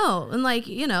 I know. And like,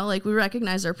 you know, like we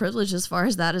recognize our privilege as far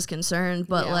as that is concerned,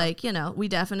 but Yeah. like, you know, we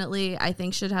definitely, I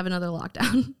think, should have another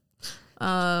lockdown.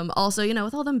 Also, you know,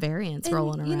 with all them variants And,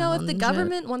 rolling around. you know, if the and shit.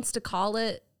 government wants to call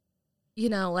it, you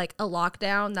know, like a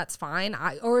lockdown, that's fine.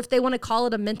 Or if they want to call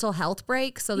it a mental health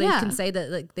break so they Yeah. can say that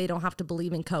like they don't have to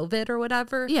believe in COVID or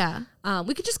whatever. Yeah.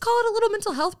 We could just call it a little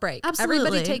mental health break. Absolutely.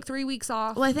 Everybody take 3 weeks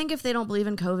off. Well, I think if they don't believe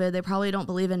in COVID, they probably don't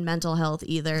believe in mental health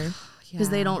either. Because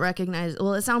they Yeah. don't recognize,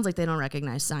 well, it sounds like they don't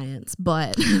recognize science,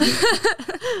 but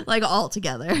like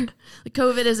altogether. Like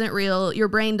COVID isn't real. Your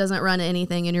brain doesn't run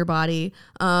anything in your body.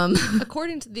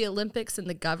 According to the Olympics and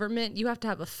the government, you have to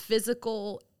have a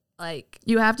physical like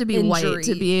You have to be injury. white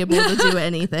to be able to do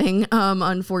anything.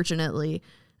 Unfortunately.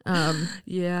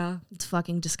 Yeah. It's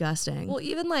fucking disgusting. Well,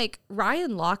 even like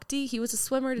Ryan Lochte, he was a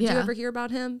swimmer. Did you ever hear about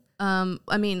him?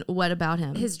 I mean, what about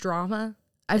him? His drama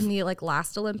in the like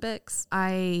last Olympics.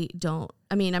 I don't.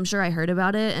 I mean, I'm sure I heard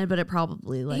about it, but it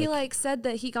probably like he like said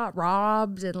that he got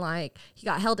robbed and like he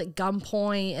got held at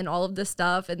gunpoint and all of this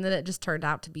stuff, and then it just turned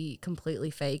out to be completely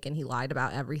fake, and he lied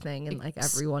about everything and like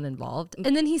everyone involved,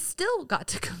 and then he still got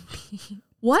to compete.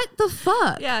 What the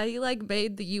fuck? Yeah, he like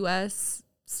made the U.S.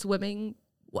 swimming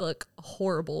look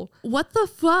horrible. What the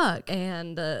fuck?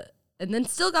 And then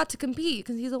still got to compete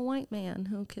because he's a white man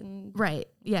who can. Right.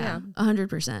 Yeah.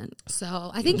 100%.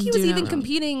 So I think he was Do not even know.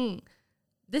 competing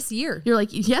this year. You're like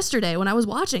yesterday when I was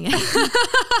watching it.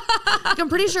 Like, I'm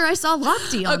pretty sure I saw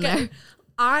Lochte on there.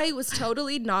 I was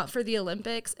totally not for the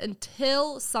Olympics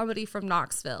until somebody from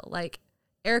Knoxville, like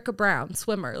Erica Brown,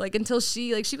 swimmer, like until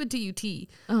she went to UT.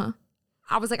 Uh-huh.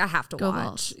 I was like, I have to Go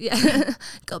watch. Vols. Yeah.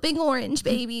 Go Big Orange,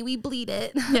 baby. We bleed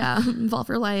it. Yeah. Fall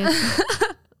for life.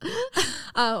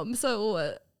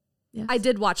 So Yes. I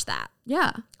did watch that.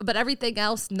 Yeah. But everything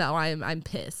else, no, I'm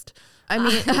pissed.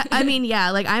 I mean,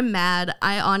 yeah, like I'm mad.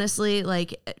 I honestly,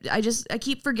 like, I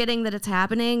keep forgetting that it's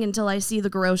happening until I see the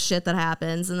gross shit that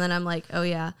happens. And then I'm like, oh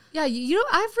yeah. Yeah, you know,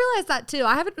 I've realized that too.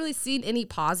 I haven't really seen any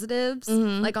positives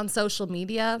like on social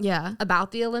media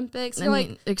about the Olympics. You know, mean,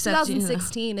 like except,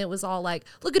 2016, it was all like,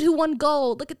 look at who won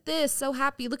gold. Look at this. So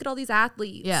happy. Look at all these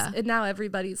athletes. Yeah. And now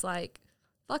everybody's like,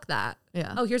 fuck that.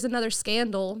 Yeah. Oh, here's another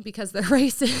scandal because they're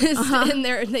racist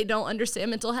and they don't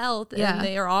understand mental health and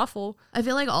they are awful. I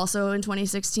feel like also in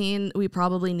 2016, we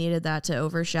probably needed that to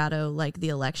overshadow like the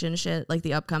election shit, like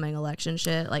the upcoming election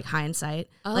shit, like hindsight.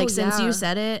 Oh, like since yeah. you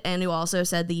said it and you also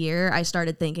said the year, I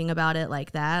started thinking about it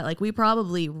like that. Like we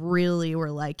probably really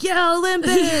were like, yeah,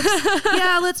 Olympics.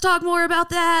 Yeah, let's talk more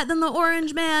about that than the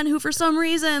orange man who for some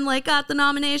reason like got the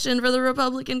nomination for the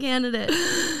Republican candidate.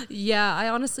 Yeah, I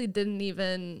honestly didn't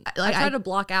even, I tried to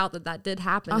block out that did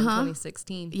happen in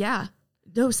 2016. Yeah.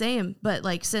 No, same. But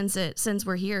like since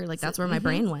we're here, like that's where my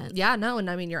brain went. Yeah, no, and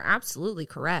I mean you're absolutely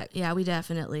correct. Yeah, we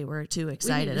definitely were too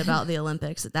excited about the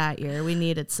Olympics that year. We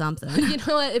needed something. You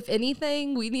know what? If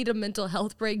anything, we need a mental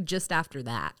health break just after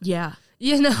that. Yeah.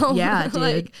 You know? Yeah, dude.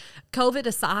 Like COVID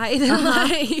aside,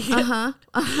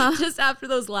 just after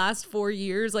those last 4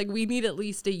 years, like we need at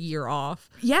least a year off.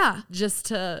 Yeah. Just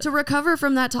to recover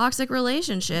from that toxic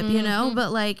relationship, you know?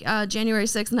 But like January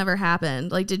 6th never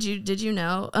happened. Like did you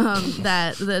know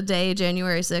that the day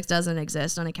January 6th doesn't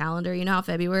exist on a calendar? You know how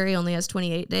February only has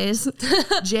 28 days?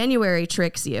 January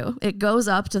tricks you. It goes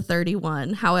up to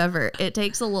 31. However, it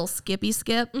takes a little skippy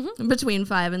skip between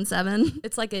 5 and 7.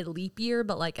 It's like a leap year,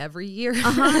 but like every year.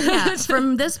 Yeah.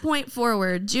 From this point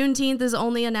forward, Juneteenth is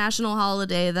only a national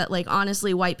holiday that like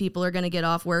honestly white people are going to get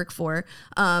off work for.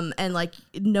 And like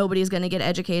nobody's going to get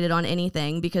educated on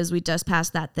anything because we just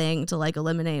passed that thing to like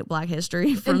eliminate Black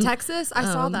history from in Texas. I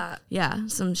saw that. Yeah,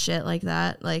 some shit like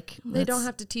that. Like they don't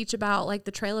have to teach about like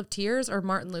the Trail of Tears or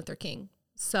Martin Luther King.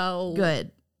 So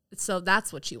good. So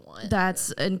that's what you want.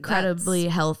 That's incredibly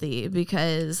healthy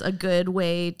because a good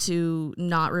way to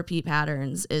not repeat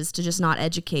patterns is to just not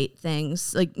educate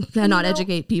things, like not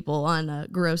educate people on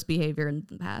gross behavior in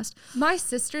the past. My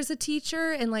sister's a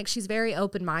teacher and like she's very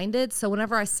open-minded. So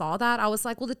whenever I saw that, I was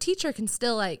like, well, the teacher can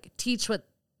still like teach what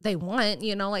they want,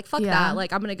 you know, like fuck that.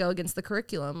 Like I'm going to go against the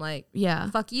curriculum. Like,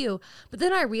 fuck you. But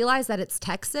then I realized that it's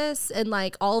Texas and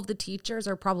like all of the teachers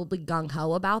are probably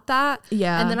gung-ho about that.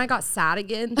 Yeah. And then I got sad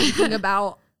again thinking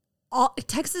about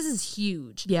Texas is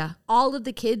huge. Yeah. All of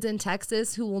the kids in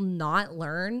Texas who will not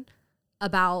learn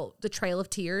about the Trail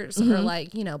of Tears or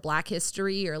like, you know, Black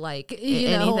history or like, you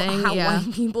anything, know, how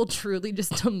white people truly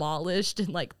just demolished and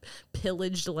like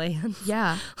pillaged land.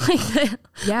 Yeah. Like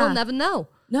they'll never know.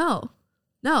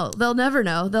 No, they'll never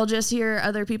know. They'll just hear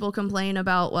other people complain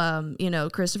about, you know,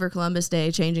 Christopher Columbus Day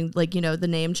changing, like, you know, the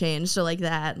name change to like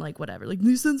that and like whatever, like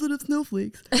these sensitive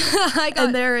snowflakes.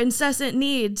 And their incessant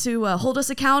need to hold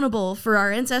us accountable for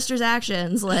our ancestors'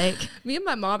 actions. Like me and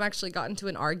my mom actually got into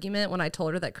an argument when I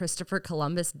told her that Christopher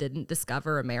Columbus didn't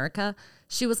discover America.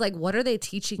 She was like, what are they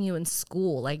teaching you in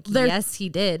school? Like, yes, he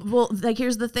did. Well, like,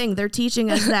 here's the thing. They're teaching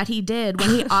us that he did when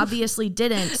he obviously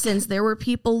didn't, since there were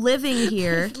people living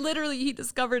here. Literally, he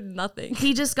discovered nothing.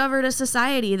 He discovered a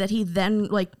society that he then,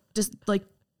 like, just, like,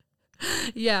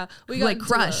 Yeah, we got like into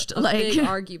crushed, a like big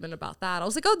argument about that. I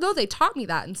was like, oh no, they taught me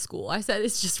that in school. I said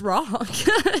it's just wrong.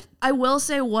 I will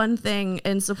say one thing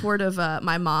in support of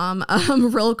my mom,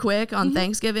 real quick. On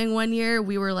Thanksgiving one year,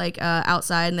 we were like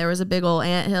outside and there was a big old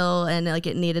anthill and like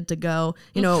it needed to go.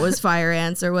 You know, it was fire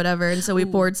ants or whatever. And so we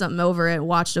poured something over it,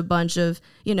 watched a bunch of,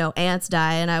 you know, ants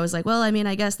die. And I was like, well, I mean,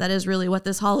 I guess that is really what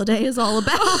this holiday is all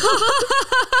about.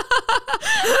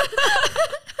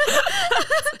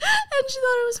 And she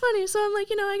thought it was funny. So I'm like,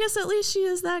 you know, I guess at least she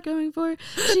is that going for her.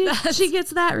 She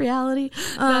gets that reality.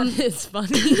 That is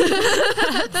funny.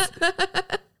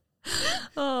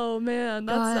 Oh man,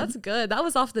 that's good. That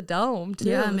was off the dome too.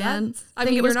 Yeah, man. I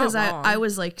think it was because I I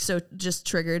was like so just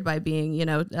triggered by being, you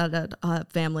know, at a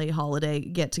family holiday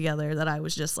get together that I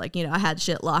was just like, you know, I had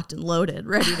shit locked and loaded,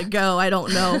 ready to go. I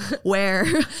don't know where.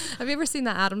 Have you ever seen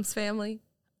the Addams Family?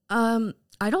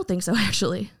 I don't think so,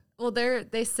 actually. Well,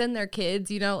 they send their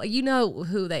kids, you know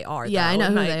who they are. Yeah, though. I know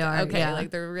who like, they are. Okay, yeah. like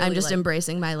they're really. I'm just like,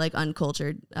 embracing my like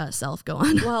uncultured self. Go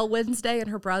on. Well, Wednesday and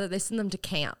her brother, they send them to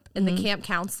camp, and the camp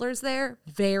counselors there,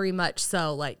 very much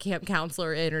so like camp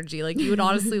counselor energy. Like you would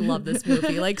honestly love this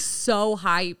movie. Like so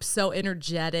hype, so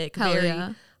energetic, Hell very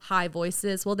yeah. high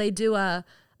voices. Well, they do a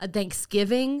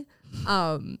Thanksgiving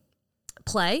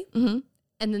play, and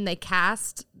then they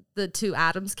cast the two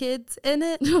Addams kids in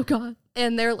it. Oh God.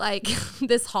 And they're like,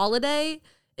 this holiday,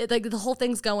 like the whole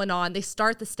thing's going on. They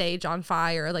start the stage on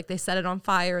fire, like they set it on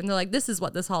fire, and they're like, this is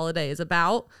what this holiday is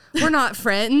about. We're not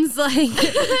friends. Like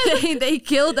they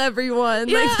killed everyone.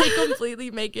 Yeah. Like they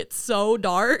completely make it so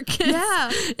dark.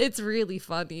 It's really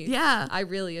funny. Yeah. I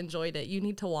really enjoyed it. You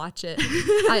need to watch it.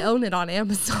 I own it on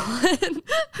Amazon.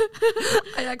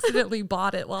 I accidentally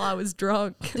bought it while I was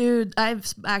drunk. Dude,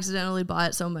 I've accidentally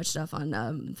bought so much stuff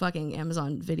on fucking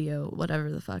Amazon Video,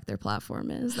 whatever the fuck their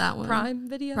platform is. That one. Prime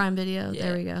Video? Prime Video. Yeah.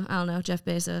 There we go. I don't know. Jeff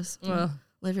Bezos.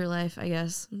 Live your life, I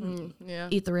guess. Yeah.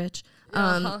 Eat the rich.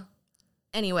 Uh-huh.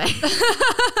 Anyway.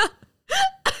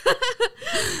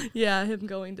 Yeah, him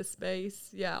going to space.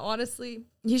 Yeah, honestly.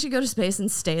 He should go to space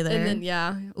and stay there. And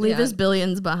then, leave his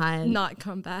billions behind. not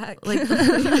come back. Like,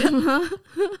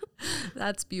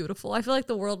 that's beautiful. I feel like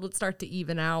the world would start to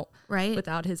even out right?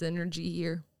 without his energy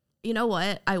here. You know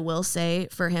what? I will say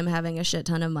for him having a shit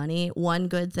ton of money, one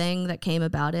good thing that came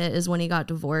about it is when he got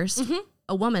divorced,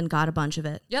 a woman got a bunch of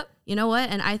it. Yep. You know what?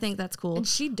 And I think that's cool. And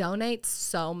she donates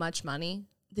so much money.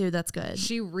 Dude, that's good.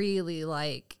 She really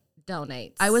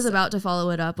donates. I was about to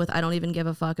follow it up with I don't even give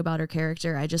a fuck about her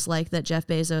character. I just like that Jeff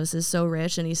Bezos is so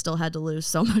rich and he still had to lose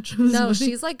so much of his money.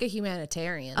 she's like a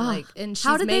humanitarian. And she's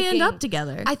how did they end up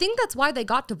together? I think that's why they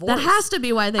got divorced. That has to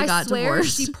be why they got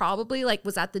divorced. She probably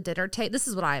was at the dinner table. This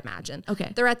is what I imagine.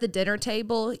 Okay. They're at the dinner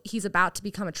table. He's about to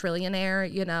become a trillionaire,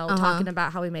 talking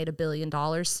about how he made $1 billion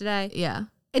today. Yeah.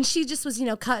 And she just was,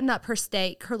 cutting up her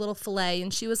steak, her little filet.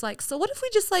 And she was like, so what if we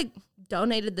just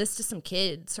donated this to some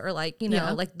kids or like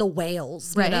the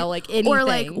whales, right. Anything. Or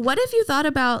what if you thought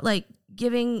about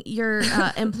giving your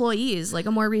employees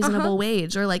a more reasonable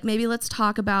wage, or maybe let's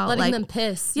talk about letting them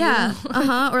piss. Yeah.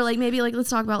 Or maybe let's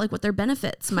talk about what their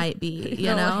benefits might be,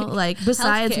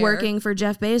 besides healthcare. working for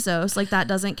Jeff Bezos, that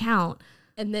doesn't count.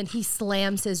 And then he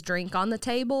slams his drink on the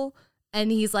table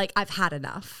and he's like, I've had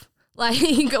enough.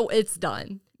 It's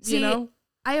done. See,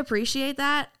 I appreciate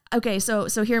that. Okay, so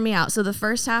hear me out. So the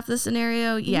first half of the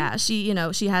scenario, yeah, she,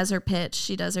 she has her pitch,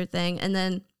 she does her thing, and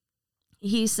then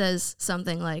he says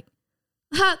something like,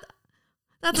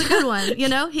 that's a good one,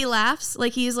 He laughs,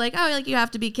 he's like, oh, you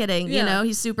have to be kidding,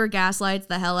 He super gaslights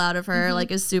the hell out of her,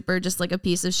 is super just a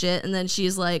piece of shit, and then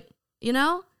she's like,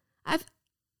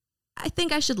 I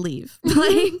think I should leave.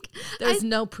 There's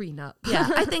no prenup. Yeah,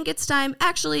 I think it's time.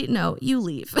 Actually, no, you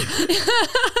leave.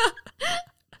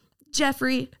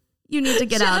 Jeffrey, you need to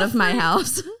get out of my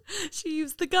house. She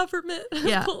used the government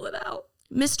to pull it out.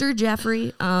 Mr.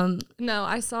 Jeffrey. No,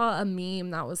 I saw a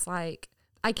meme that was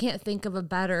I can't think of a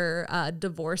better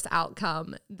divorce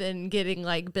outcome than getting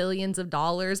billions of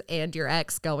dollars and your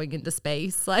ex going into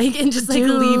space, and just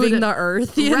leaving the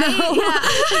earth, you know? Yeah.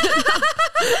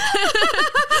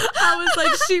 I was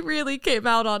like, she really came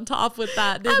out on top with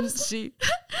that, didn't she?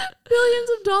 Billions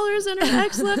of dollars and her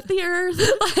ex left the earth.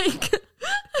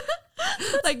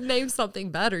 Name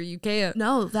something better. You can't.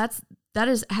 No, that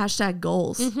is hashtag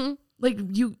goals.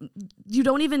 You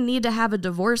don't even need to have a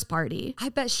divorce party. I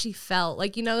bet she felt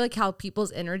how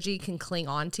people's energy can cling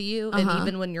on to you, and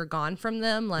even when you're gone from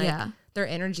them, their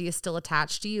energy is still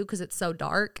attached to you because it's so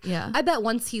dark. Yeah. I bet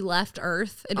once he left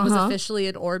Earth and was officially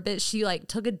in orbit, she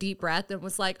took a deep breath and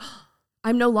was like,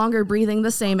 I'm no longer breathing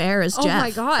the same air as Jeff. Oh my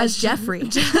gosh. As Jeffrey.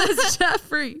 As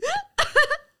Jeffrey.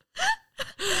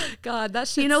 God, that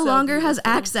shit. He no longer has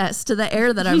access to the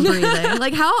air that I'm breathing.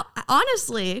 Like, how,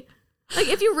 honestly, like,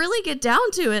 if you really get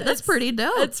down to it, that's pretty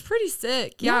dope. It's pretty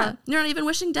sick. Yeah. You're not even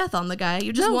wishing death on the guy.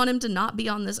 You just want him to not be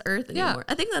on this earth anymore.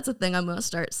 Yeah. I think that's a thing I'm going to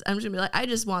start. I'm just going to be like, I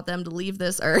just want them to leave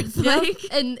this earth. Yep. Like,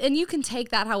 and you can take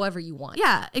that however you want.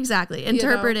 yeah, exactly.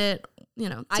 Interpret it,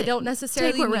 I don't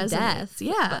necessarily take what mean resonates. death.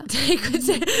 Yeah. Take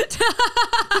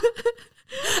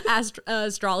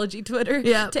astrology Twitter.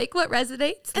 Yeah. Take what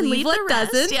resonates and leave what the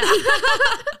rest. doesn't. Yeah.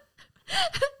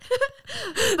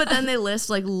 But then they list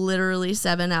like literally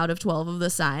 7 out of 12 of the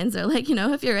signs. They're like,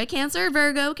 if you're a Cancer,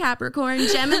 Virgo, Capricorn,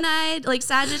 Gemini, like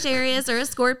Sagittarius or a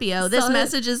Scorpio, this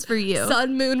message is for you.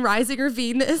 Sun, moon, rising, or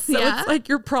Venus. So Yeah. it's like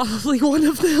you're probably one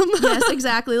of them. Yes,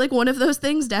 exactly. Like one of those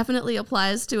things definitely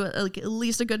applies to like at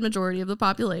least a good majority of the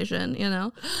population,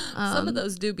 Some of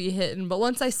those do be hitting, but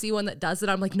once I see one that does it,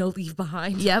 I'm like, no, leave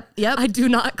behind. Yep. I do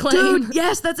not claim. Dude,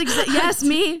 yes, that's yes,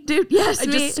 me. Dude, yes, I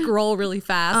me. just scroll really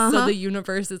fast, so the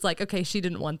universe is like, okay, she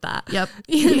didn't want that. Yep.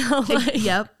 Like,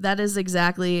 Yep. That is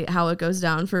exactly how it goes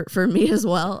down for me as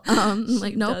well.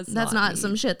 Like, nope, does that's not not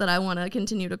some shit that I want to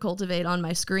continue to cultivate on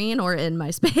my screen or in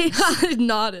my space.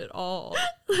 not at all.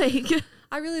 Like,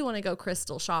 I really want to go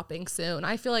crystal shopping soon.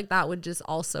 I feel like that would just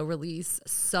also release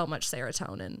so much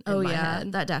serotonin in my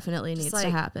head. that definitely needs to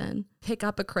happen. Pick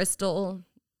up a crystal,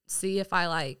 see if I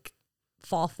like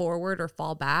fall forward or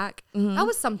fall back. Mm-hmm. That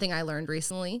was something I learned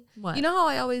recently. What? You know how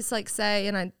I always like say,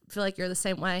 and I feel like you're the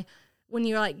same way, when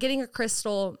you're like getting a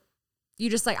crystal, you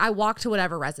just like, I walk to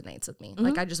whatever resonates with me.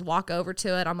 Like I just walk over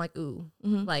to it. I'm like, ooh,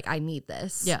 like I need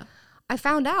this. Yeah. I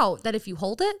found out that if you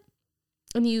hold it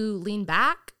and you lean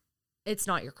back, it's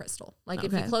not your crystal. Like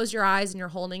if you close your eyes and you're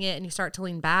holding it and you start to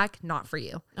lean back, not for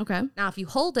you. Okay. Now, if you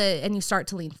hold it and you start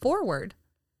to lean forward,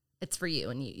 it's for you,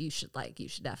 and you should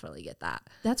definitely get that.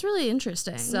 That's really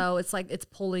interesting. So it's like it's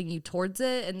pulling you towards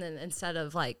it, and then instead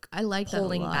of like I like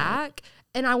pulling that a lot. back.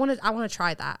 And I want to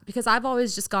try that because I've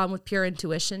always just gone with pure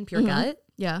intuition, pure gut,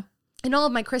 Yeah. and all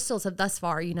of my crystals have thus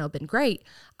far, been great.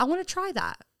 I want to try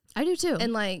that I do too.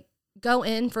 and like go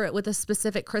in for it with a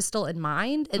specific crystal in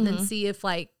mind, and then see if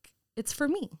like it's for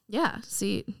me. Yeah.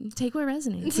 See, take what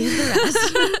resonates, leave the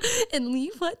rest. And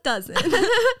leave what doesn't.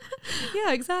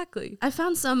 Yeah, exactly. I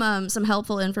found some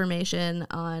helpful information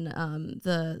on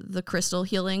the crystal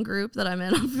healing group that I'm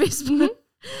in on Facebook.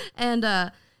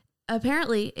 And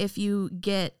apparently if you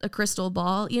get a crystal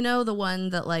ball, the one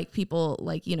that like people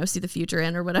like, see the future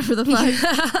in or whatever the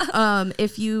fuck,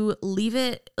 if you leave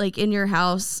it like in your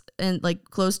house and like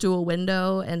close to a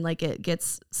window and like it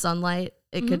gets sunlight,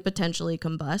 it could potentially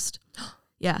combust.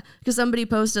 Yeah, because somebody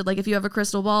posted, like, if you have a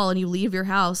crystal ball and you leave your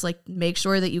house, like, make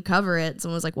sure that you cover it.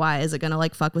 Someone was like, why? Is it going to,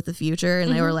 like, fuck with the future?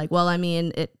 And they were like, well, I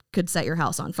mean, it could set your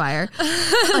house on fire.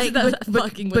 Like,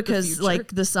 because, like,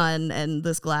 the sun and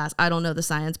this glass, I don't know the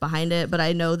science behind it, but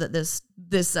I know that this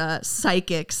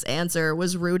psychic's answer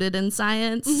was rooted in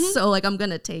science. So, like, I'm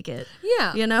going to take it.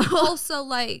 Yeah. Also,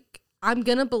 like, I'm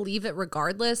going to believe it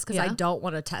regardless because I don't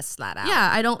want to test that out. Yeah,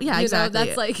 I don't. Yeah, exactly.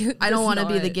 That's like, I don't want to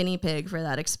be the guinea pig for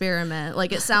that experiment.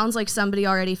 Like, it sounds like somebody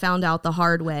already found out the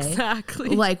hard way. Exactly.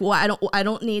 Like, well, I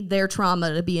don't need their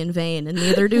trauma to be in vain, and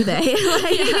neither do they.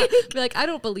 Be like, I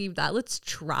don't believe that. Let's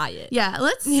try it. Yeah,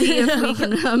 let's see if we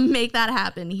can make that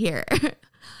happen here.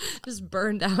 Just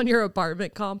burn down your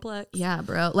apartment complex. Yeah,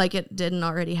 bro. Like it didn't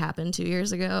already happen 2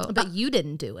 years ago. But you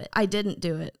didn't do it. I didn't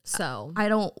do it. So I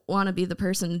don't want to be the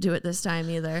person to do it this time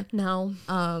either. No.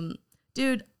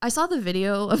 Dude, I saw the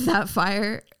video of that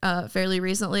fire fairly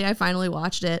recently. I finally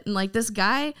watched it. And like this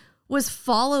guy was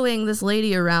following this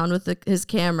lady around with his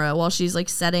camera while she's like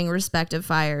setting respective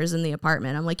fires in the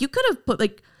apartment. I'm like, you could have put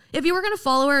like, if you were going to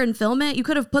follow her and film it, you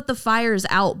could have put the fires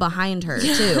out behind her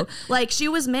too. Like she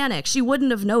was manic. She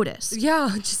wouldn't have noticed. Yeah.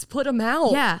 Just put them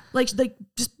out. Yeah. Like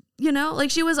just,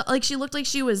 like she was like, she looked like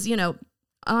she was,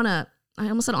 on a, I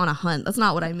almost said on a hunt. That's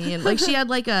not what I mean. Like she had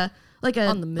like a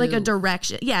on the move. Like a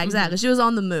direction. Yeah, exactly. She was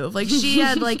on the move. Like she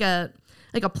had like a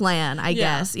plan, I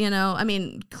guess, I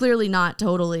mean, clearly not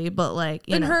totally, but like,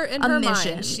 in her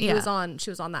mission. Mind, she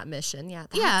was on that mission. Yeah.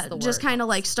 That's the word. Just kind of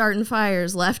like starting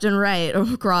fires left and right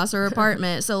across her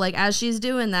apartment. So like, as she's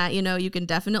doing that, you can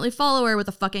definitely follow her with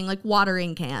a fucking like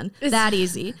watering can. That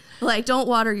easy. Like, don't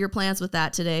water your plants with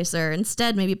that today, sir.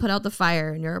 Instead, maybe put out the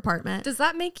fire in your apartment. Does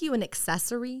that make you an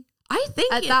accessory? I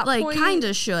think at it that like point, kind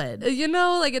of should.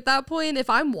 Like at that point, if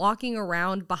I'm walking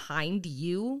around behind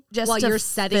you just while to you're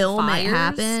setting film fires, it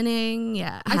happening,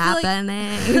 happening.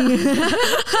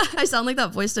 I sound like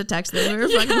that voice to text that we were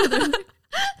fucking with.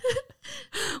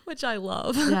 Which I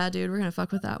love. Yeah, dude, we're gonna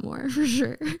fuck with that more for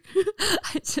sure.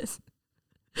 I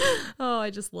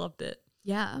just loved it.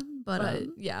 Yeah, but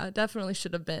yeah, it definitely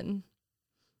should have been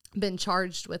been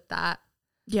charged with that.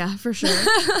 Yeah, for sure.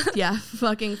 Yeah,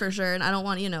 fucking for sure. And I don't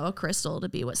want, a crystal to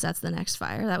be what sets the next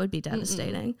fire. That would be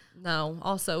devastating. No.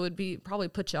 Also, it would be probably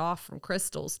put you off from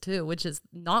crystals too, which is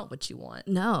not what you want.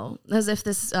 No, as if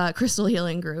this crystal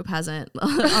healing group hasn't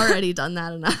already done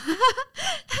that enough.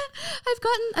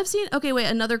 I've seen, okay, wait,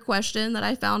 another question that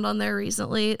I found on there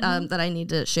recently that I need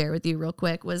to share with you real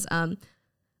quick was,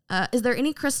 is there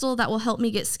any crystal that will help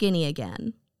me get skinny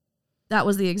again? That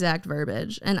was the exact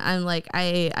verbiage. And I'm like,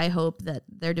 I hope that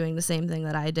they're doing the same thing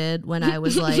that I did when I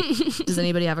was like, does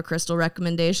anybody have a crystal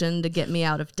recommendation to get me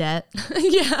out of debt?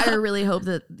 Yeah. I really hope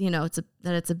that,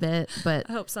 it's a bit, but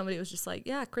I hope somebody was just like,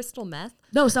 yeah, crystal meth.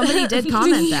 No, somebody did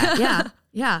comment that. Yeah.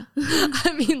 Yeah.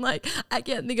 I mean, like, I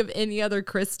can't think of any other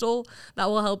crystal that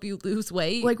will help you lose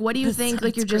weight. Like, what do you think?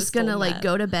 Like, you're just going to, like, meth.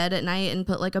 go to bed at night and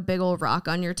put, like, a big old rock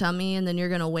on your tummy, and then you're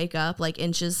going to wake up, like,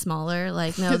 inches smaller?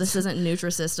 Like, no, this isn't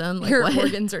Nutrisystem. Like, your what?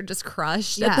 organs are just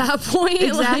crushed Yeah. at that point.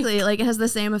 Exactly. Like, it has the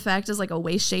same effect as, like, a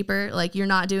waist shaper. Like, you're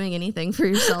not doing anything for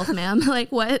yourself, ma'am. Like,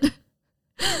 what?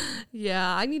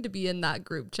 Yeah, I need to be in that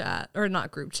group chat, or not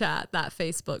group chat, that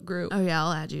Facebook group. Oh, yeah,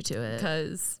 I'll add you to it.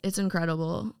 Because it's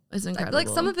incredible. It's incredible. like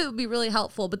some of it would be really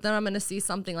helpful, but then I'm going to see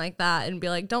something like that and be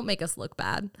like, don't make us look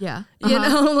bad. Yeah. You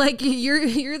know, like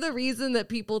you're the reason that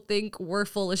people think we're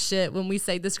full of shit when we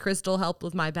say this crystal helped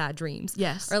with my bad dreams.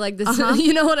 Yes. Or like this,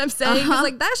 you know what I'm saying? 'Cause,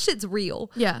 like that shit's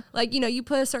real. Yeah. Like, you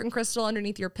put a certain crystal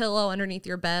underneath your pillow, underneath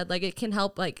your bed, like it can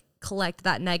help like collect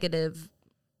that negative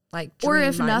like or dream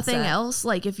if nothing mindset. else,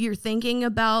 like if you're thinking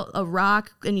about a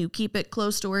rock and you keep it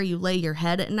close to where you lay your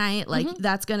head at night, like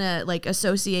that's gonna like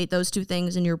associate those two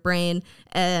things in your brain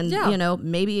and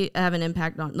maybe have an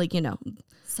impact on like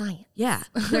science. Yeah,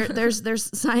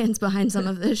 there's science behind some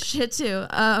of this shit too.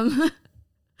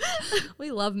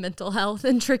 We love mental health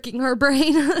and tricking our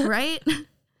brain. Right,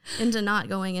 into not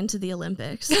going into the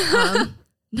Olympics.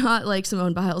 Not like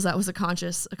Simone Biles. That was a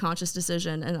conscious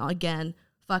decision, and again,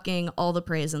 fucking all the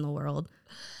praise in the world.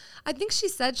 I think she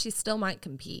said she still might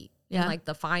compete in like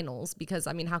the finals because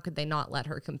I mean, how could they not let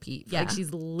her compete? Yeah. Like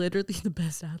she's literally the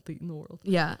best athlete in the world.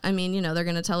 Yeah, I mean, they're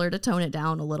gonna tell her to tone it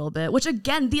down a little bit. Which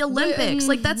again, the Olympics,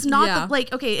 like that's not the,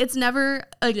 like okay, it's never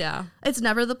it's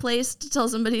never the place to tell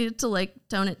somebody to like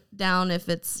tone it down if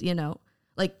it's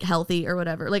like healthy or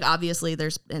whatever. Like obviously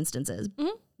there's instances,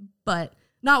 but.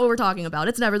 Not what we're talking about.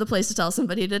 It's never the place to tell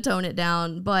somebody to tone it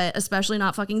down, but especially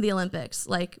not fucking the Olympics.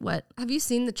 Like, what? Have you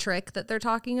seen the trick that they're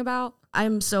talking about?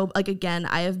 I'm so, like, again,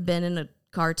 I have been in a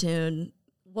cartoon.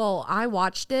 Well, I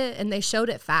watched it and they showed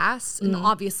it fast and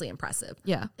obviously impressive.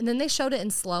 Yeah. And then they showed it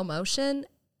in slow motion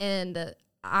and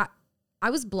I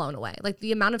was blown away. Like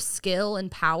the amount of skill and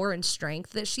power and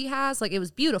strength that she has, like it was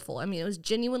beautiful. I mean, it was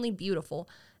genuinely beautiful.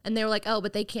 And they were like, oh,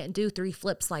 but they can't do 3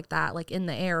 flips like that, like in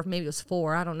the air. Maybe it was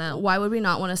 4. I don't know. Why would we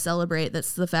not want to celebrate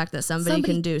that's the fact that somebody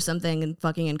can do something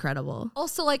fucking incredible?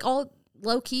 Also, like all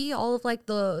low key, all of like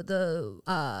the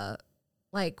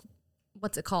like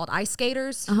what's it called? Ice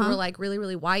skaters who are like really,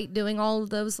 really white doing all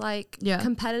of those like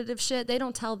competitive shit. They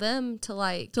don't tell them to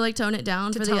tone it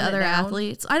down for the other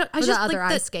athletes. I just the other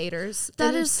like ice skaters.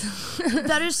 That is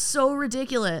that is so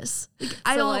ridiculous. Like,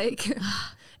 I don't like.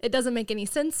 It doesn't make any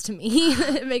sense to me.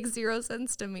 It makes 0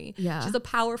 sense to me. Yeah. She's a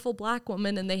powerful black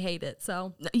woman and they hate it.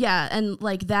 So yeah, and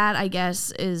like that I guess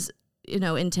is,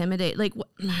 intimidate like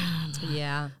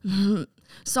yeah.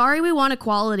 Sorry, we want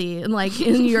equality. And like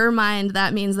in your mind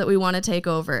that means that we want to take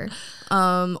over.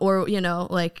 Or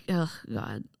like oh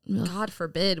god. God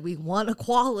forbid we want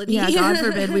equality. Yeah, God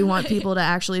forbid we want people to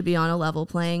actually be on a level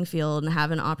playing field and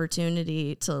have an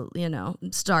opportunity to,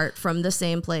 start from the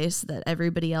same place that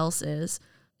everybody else is.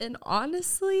 And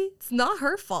honestly, it's not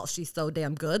her fault she's so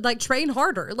damn good. Like, train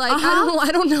harder. Like,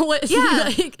 I don't know what. Yeah,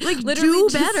 like do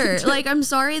just better. Like, I'm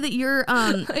sorry that you're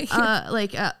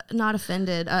not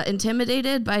offended,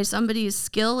 intimidated by somebody's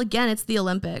skill. Again, it's the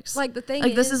Olympics. Like the thing,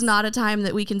 like this is not a time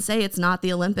that we can say it's not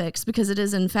the Olympics because it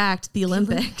is in fact the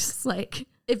Olympics. Like,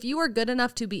 if you are good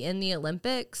enough to be in the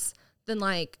Olympics, then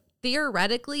like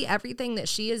theoretically, everything that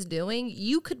she is doing,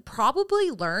 you could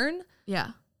probably learn.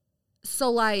 Yeah.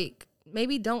 So like.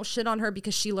 Maybe don't shit on her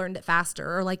because she learned it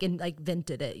faster or like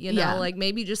invented it, like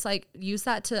maybe just like use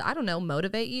that to, I don't know,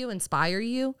 motivate you, inspire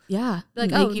you. Yeah.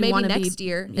 Like, oh, maybe next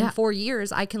year in 4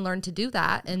 years I can learn to do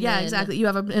that. And yeah, exactly. You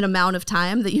have an amount of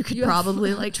time that you could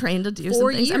probably like train to do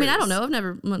some things. Years. I mean, I don't know.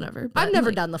 I've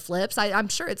never done the flips. I'm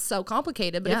sure it's so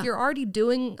complicated, but if you're already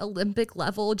doing Olympic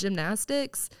level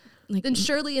gymnastics, then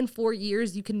surely in 4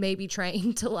 years you can maybe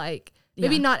train to like,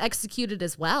 maybe not execute it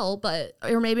as well, but...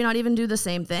 Or maybe not even do the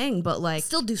same thing, but like...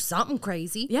 Still do something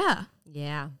crazy. Yeah.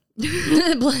 Yeah.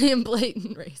 Blatant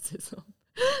racism.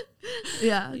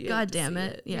 Yeah. You hate God to damn see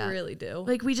it. Yeah. You really do.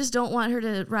 Like, we just don't want her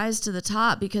to rise to the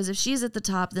top, because if she's at the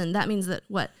top, then that means that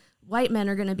white men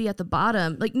are going to be at the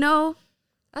bottom. Like, no.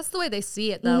 That's the way they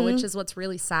see it, though, which is what's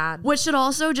really sad. Which should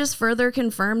also just further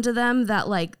confirm to them that,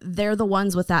 like, they're the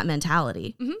ones with that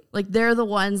mentality. Like, they're the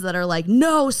ones that are like,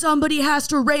 no, somebody has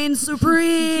to reign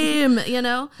supreme, you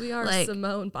know? We are like,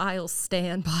 Simone Biles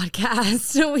Stan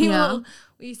podcast.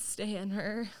 We stan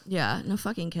her. Yeah, no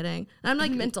fucking kidding. And I'm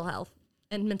like, Mental health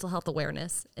and mental health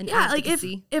awareness and yeah, like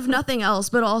advocacy. if nothing else,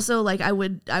 but also like I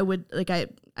would like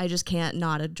I just can't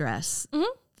not address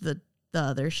the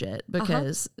other shit,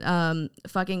 because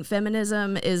fucking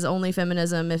feminism is only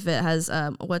feminism if it has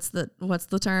what's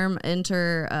the term,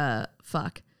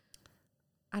 fuck,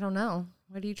 I don't know.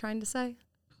 What are you trying to say?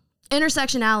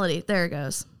 intersectionality. There it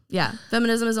goes. Yeah,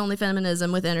 feminism is only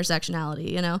feminism with intersectionality,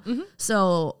 you know?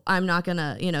 So I'm not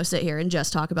gonna, sit here and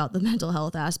just talk about the mental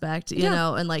health aspect, you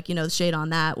know, and like, shade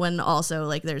on that, when also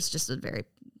like there's just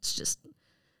it's just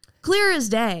clear as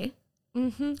day.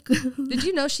 Did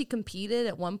you know she competed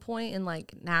at one point in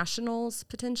like nationals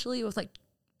potentially with like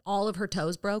all of her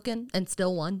toes broken and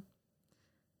still won?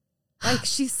 Like,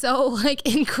 she's so like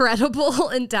incredible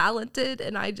and talented,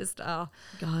 and I just God,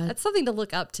 that's something to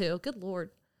look up to. Good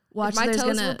Lord. Watch, if my there's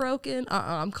toes were broken,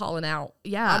 I'm calling out.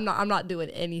 Yeah. I'm not doing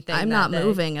anything. I'm not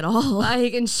moving at all.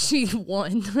 Like, and she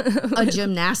won a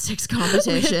gymnastics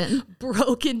competition.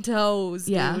 Broken toes,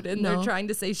 Yeah, dude. And no. they're trying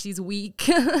to say she's weak.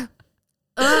 You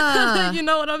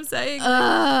know what I'm saying?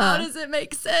 How does it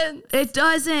make sense? It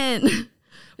doesn't.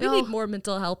 We need more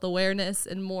mental health awareness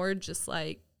and more just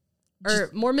like, or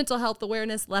more mental health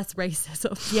awareness, less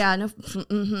racism. Yeah, no.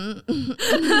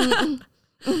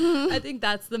 I think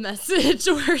that's the message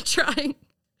we're trying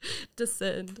to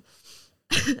send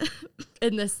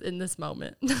in this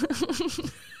moment.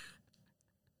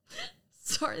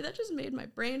 Sorry, that just made my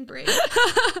brain break.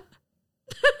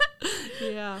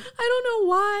 Yeah. I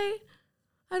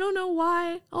don't know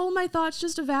why. All my thoughts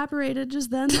just evaporated just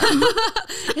then.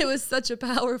 It was such a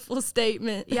powerful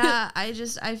statement. Yeah, I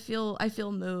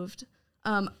feel moved.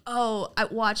 I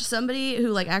watch somebody who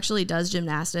like actually does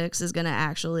gymnastics is gonna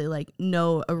actually like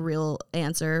know a real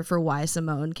answer for why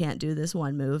Simone can't do this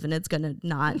one move, and it's gonna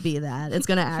not be that. It's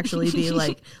gonna actually be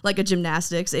like a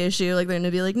gymnastics issue. Like they're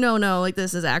gonna be like, no, like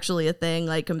this is actually a thing.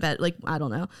 Like like I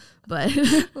don't know, but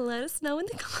let us know in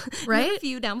the right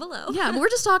few down below. Yeah, we're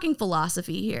just talking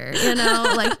philosophy here,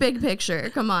 like big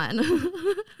picture. Come on.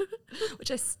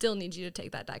 Which I still need you to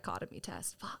take that dichotomy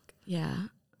test. Fuck. Yeah.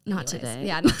 Not today.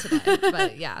 Yeah, not today.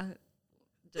 But yeah,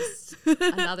 just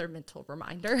another mental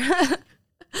reminder.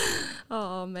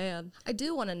 Oh, man. I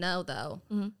do want to know, though,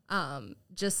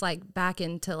 just like back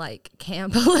into like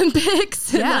Camp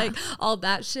Olympics and like all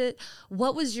that shit.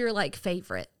 What was your like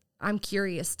favorite? I'm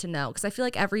curious to know, because I feel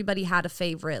like everybody had a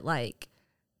favorite like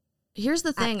here's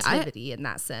the thing, activity in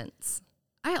that sense.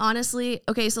 I honestly,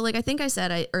 okay, so like I think I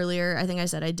said I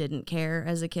didn't care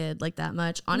as a kid like that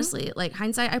much. Honestly, like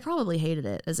hindsight, I probably hated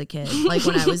it as a kid, like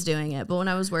when I was doing it. But when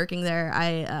I was working there,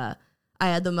 I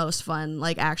had the most fun,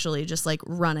 like actually just like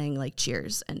running like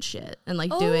cheers and shit and like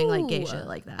doing like gay shit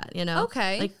like that,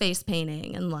 Okay. like face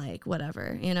painting and like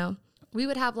whatever, We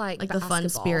would have like the fun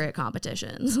spirit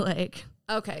competitions, like.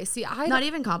 Okay, see, not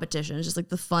even competitions, just like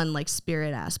the fun like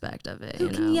spirit aspect of it. Who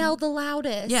can yell the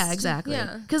loudest? Yeah, exactly.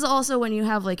 Yeah. Because also when you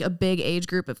have like a big age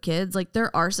group of kids, like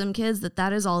there are some kids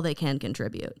that is all they can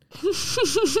contribute.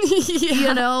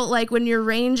 Like when your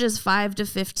range is 5 to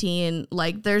 15,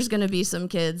 like there's gonna be some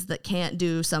kids that can't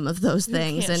do some of those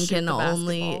things and can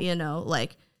only,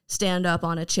 like stand up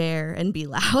on a chair and be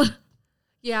loud.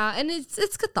 Yeah, and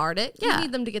it's cathartic. Yeah. You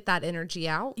need them to get that energy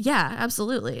out. Yeah,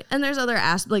 absolutely. And there's other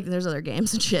there's other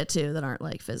games and shit too that aren't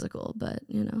like physical, but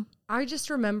I just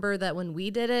remember that when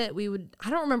we did it, I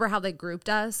don't remember how they grouped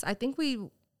us. I think we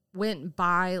went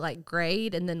by like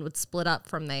grade and then would split up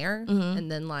from there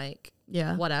and then like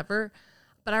whatever.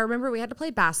 But I remember we had to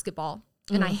play basketball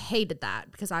and I hated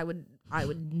that because I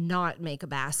would not make a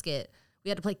basket. We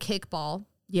had to play kickball.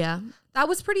 Yeah. That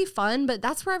was pretty fun, but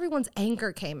that's where everyone's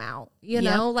anger came out. You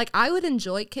know, like I would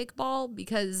enjoy kickball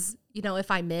because,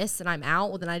 if I miss and I'm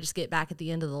out, well, then I just get back at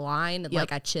the end of the line and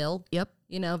like I chill. Yep.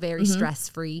 Very stress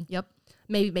free. Yep.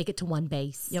 Maybe make it to one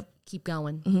base. Yep. Keep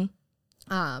going.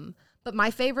 But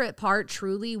my favorite part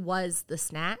truly was the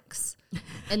snacks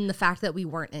and the fact that we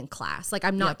weren't in class. Like,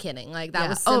 I'm not kidding. Like, that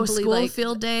was simply school like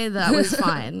field day. That was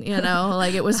fine.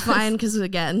 Like it was fine because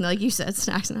again, like you said,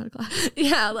 snacks and out of class.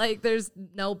 Yeah, like there's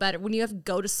no better when you have to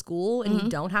go to school and you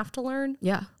don't have to learn.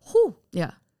 Yeah. Whew.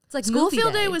 Yeah. It's like School movie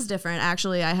field day was different.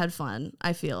 Actually, I had fun,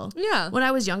 I feel. Yeah. When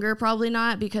I was younger, probably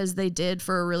not, because they did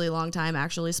for a really long time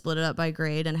actually split it up by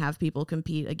grade and have people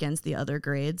compete against the other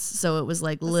grades. So it was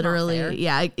like literally,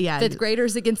 yeah. Fifth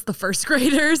graders against the first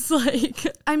graders. Like,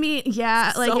 I mean,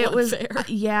 yeah, like so it was, unfair.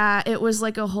 yeah, it was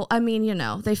like a whole, I mean, you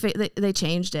know, they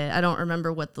changed it. I don't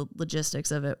remember what the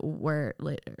logistics of it were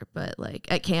later, but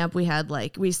like at camp we had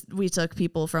like, we took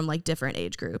people from like different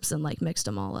age groups and like mixed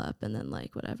them all up and then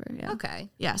like whatever. Yeah. Okay.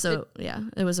 Yeah. So yeah,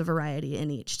 it was a variety in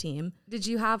each team. Did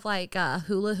you have like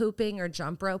hula hooping or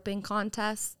jump roping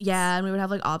contests? Yeah, and we would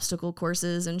have like obstacle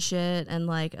courses and shit, and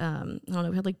like I don't know,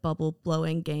 we had like bubble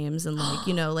blowing games and like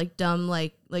you know like dumb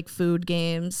like food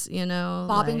games, you know,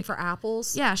 Bobbing like, for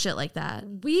apples. yeah, shit like that.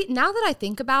 Now that I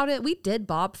think about it, we did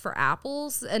bob for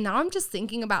apples, and now I'm just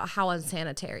thinking about how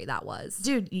unsanitary that was.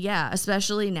 Dude, yeah,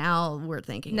 especially now we're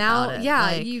thinking Now, about it. yeah,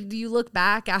 like, you look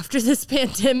back after this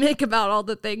pandemic about all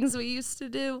the things we used to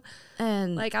do.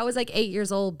 and Like I was like 8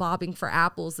 years old bobbing for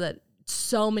apples that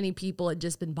so many people had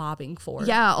just been bobbing for.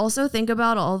 yeah, also think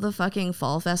about all the fucking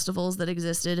fall festivals that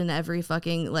existed in every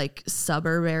fucking like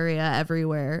suburb area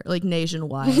everywhere, like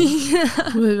nationwide.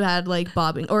 Who had like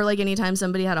bobbing, or like anytime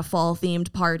somebody had a fall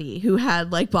themed party who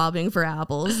had like bobbing for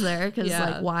apples there, because Yeah.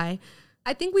 like why?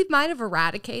 I think we might have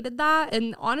eradicated that,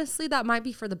 and honestly, that might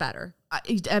be for the better.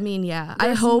 I mean, yeah,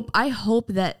 I hope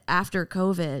that after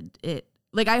COVID,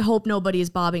 I hope nobody's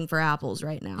bobbing for apples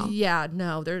right now. Yeah,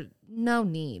 no, there's no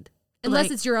need. Unless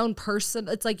Like, it's your own person.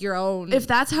 It's like your own. if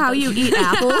that's how you eat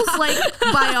apples, like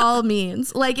by all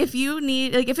means. Like if you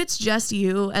need, like if it's just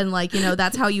you and like, you know,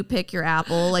 that's how you pick your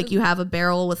apple. Like you have a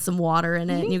barrel with some water in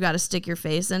it and you got to stick your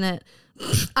face in it.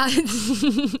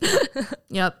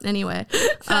 Yep. Anyway,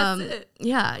 it.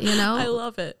 yeah, you know, I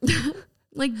love it.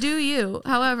 like do you.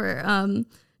 However,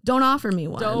 don't offer me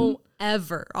one. Don't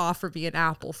ever offer me an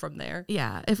apple from there.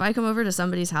 Yeah, if I come over to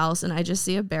somebody's house and I just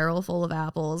see a barrel full of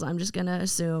apples, I'm just gonna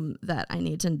assume that I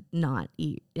need to not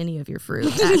eat any of your fruit.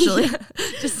 Actually,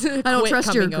 Just I don't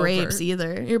trust your grapes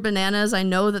either. Your bananas, I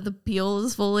know that the peel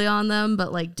is fully on them,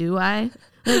 but like, do I?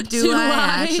 Like, do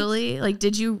I actually? Like,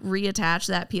 did you reattach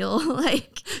that peel?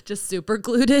 Like, Just super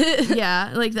glued it.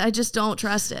 yeah, like I just don't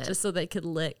trust it. Just so they could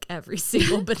lick every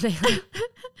single banana.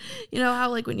 You know how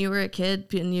like when you were a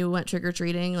kid and you went trick or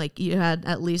treating, like you had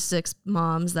at least 6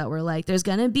 moms that were like, "There's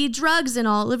gonna be drugs in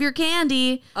all of your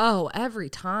candy." Oh, every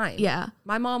time. Yeah.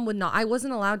 My mom would not. I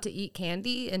wasn't allowed to eat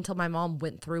candy until my mom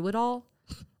went through it all.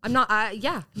 No,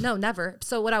 never.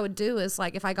 So what I would do is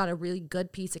like, if I got a really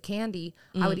good piece of candy,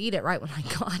 I would eat it right when I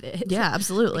got it. Yeah,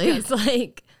 absolutely. It's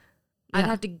like, I'd Yeah.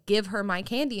 have to give her my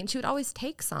candy and she would always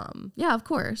take some. Yeah, of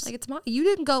course. Like, you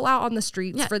didn't go out on the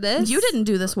streets for this. You didn't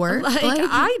do this work. Like,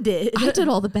 I did. I did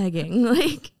all the begging.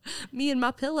 Like, Me and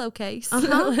my pillowcase.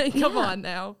 Uh-huh. Like, come Yeah. on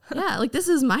now. yeah, like this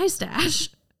is my stash.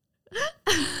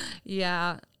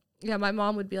 Yeah. Yeah, my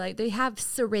mom would be like, they have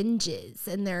syringes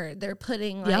and they're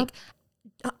putting like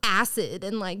acid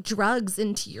and like drugs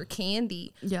into your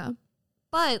candy. Yeah.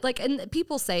 But like, and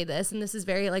people say this, and this is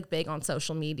very like big on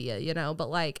social media, you know, but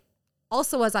like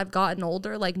also as I've gotten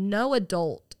older, like no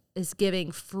adult is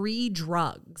giving free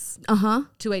drugs Uh-huh.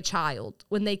 to a child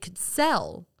when they could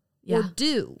sell or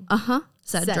do Uh-huh.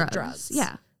 Said said drugs.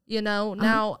 Yeah. You know,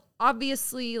 now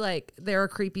obviously like there are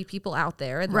creepy people out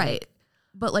there. And Right.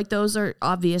 But like those are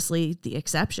obviously the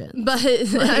exception. But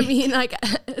I mean, like,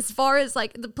 as far as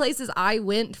like the places I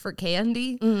went for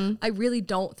candy, I really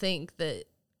don't think that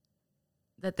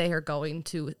they are going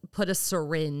to put a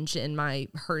syringe in my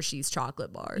Hershey's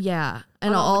chocolate bar. Yeah.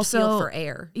 And And also also for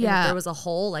air. And yeah. if there was a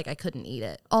hole, like I couldn't eat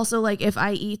it. also like if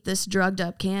I eat this drugged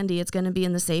up candy, it's going to be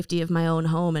in the safety of my own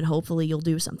home and hopefully you'll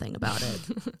do something about it.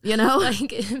 You know?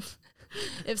 Like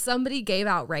if somebody gave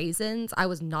out raisins, I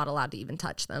was not allowed to even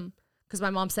touch them. Because my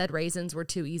mom said raisins were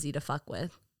too easy to fuck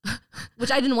with.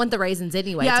 Which I didn't want the raisins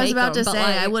anyway. Yeah, I was about to but say,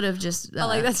 like, I would have just...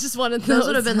 like that's just one of those. those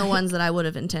would have been the ones that I would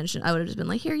have intentioned. I would have just been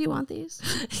like, here, you want these?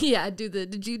 Yeah,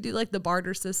 did you do like the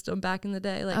barter system back in the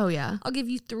day? Like, Oh, yeah. I'll give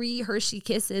you 3 Hershey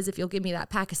Kisses if you'll give me that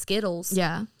pack of Skittles.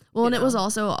 Yeah. Well, and it know? was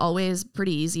also always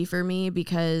pretty easy for me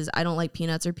because I don't like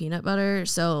peanuts or peanut butter.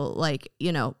 So, like,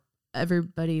 you know,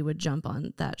 everybody would jump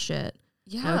on that shit.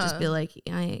 Yeah. I would just be like,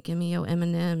 give me your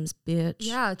M&Ms, bitch.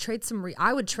 Yeah, trade some.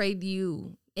 I would trade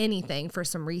you anything for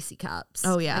some Reese cups.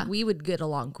 Oh, yeah. Like, we would get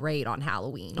along great on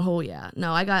Halloween. Oh, yeah.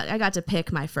 No, I got to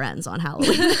pick my friends on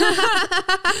Halloween.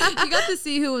 You got to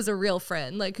see who was a real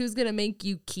friend, like who's gonna make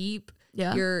you keep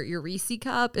your Reese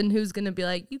cup, and who's gonna be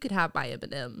like, you could have my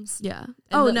M&Ms. Yeah.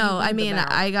 And I mean,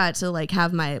 I got to like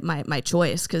have my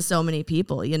choice because so many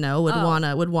people, you know, would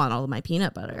want all of my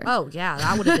peanut butter. Oh yeah,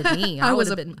 that would have been me. I was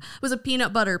a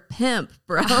peanut butter pimp,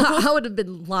 bro. I would have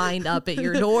been lined up at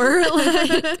your door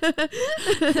like,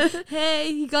 hey,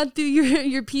 you gone through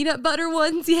your peanut butter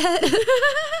ones yet?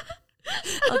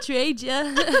 I'll trade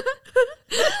you.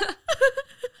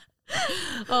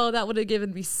 Oh, that would have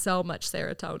given me so much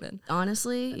serotonin.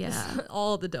 Honestly, yeah.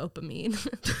 All the dopamine.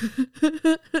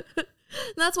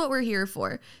 That's what we're here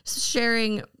for.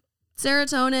 Sharing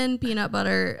serotonin, peanut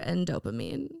butter, and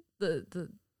dopamine. The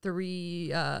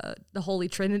Holy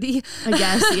Trinity. I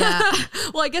guess, yeah.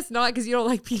 Well, I guess not, because you don't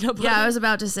like peanut butter. Yeah, I was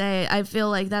about to say, I feel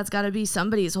like that's got to be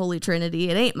somebody's Holy Trinity.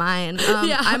 It ain't mine.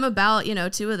 I'm about,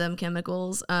 two of them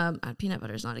chemicals. Peanut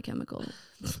butter's not a chemical.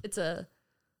 It's a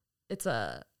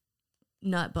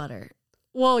nut butter.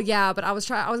 Well, yeah, but I was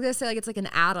gonna say like it's like an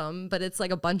atom, but it's like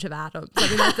a bunch of atoms. I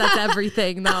mean that's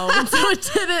everything though. And so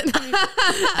it didn't. I mean,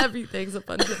 everything's a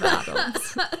bunch of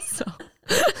atoms.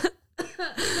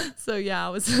 So yeah, I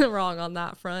was wrong on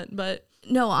that front. But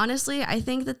no, honestly, I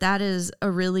think that is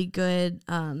a really good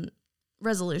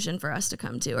resolution for us to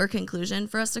come to, or conclusion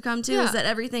for us to come to, is that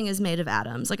everything is made of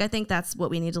atoms. Like, I think that's what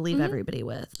we need to leave everybody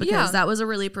with, because that was a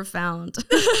really profound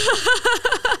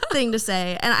thing to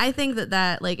say. And I think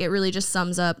that like, it really just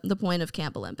sums up the point of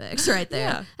Camp Olympics right there.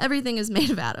 Yeah. Everything is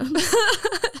made of atoms.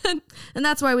 And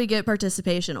that's why we get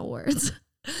participation awards.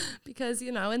 Because,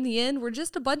 in the end, we're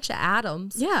just a bunch of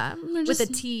atoms. Yeah. With a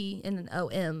T and an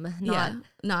O-M, not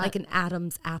like an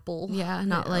Adam's apple. Yeah,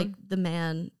 not like the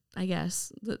man, I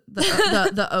guess. The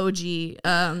OG,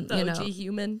 the OG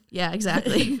human. Yeah,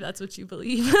 exactly. That's what you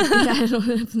believe. Yeah.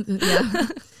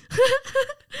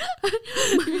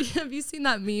 Have you seen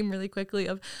that meme really quickly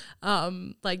of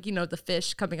the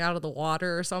fish coming out of the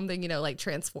water or something, like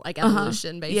transform, like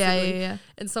evolution, basically. Yeah.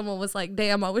 And someone was like,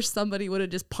 damn, I wish somebody would have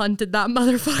just punted that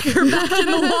motherfucker back in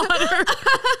the water,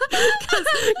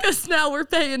 because now we're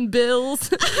paying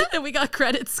bills and we got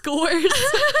credit scores.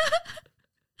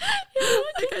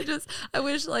 I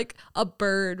wish like a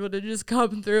bird would have just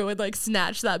come through and like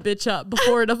snatched that bitch up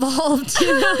before it evolved,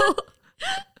 Yeah,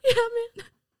 man.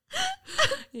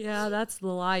 Yeah, that's the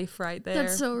life right there.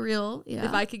 That's so real. Yeah.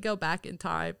 If I could go back in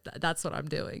time, that's what I'm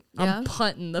doing. Yeah. I'm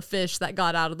punting the fish that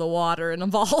got out of the water and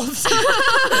evolved.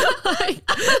 Like,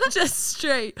 just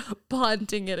straight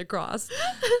punting it across.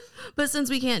 But since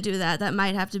we can't do that, that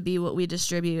might have to be what we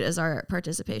distribute as our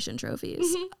participation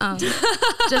trophies.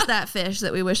 Just that fish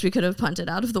that we wish we could have punted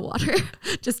out of the water.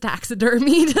 Just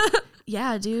taxidermied.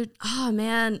 Yeah, dude. Oh,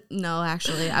 man. No,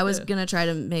 actually, I was going to try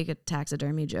to make a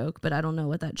taxidermy joke, but I don't know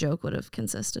what that joke would have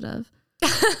consisted of.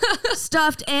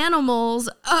 Stuffed animals.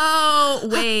 Oh,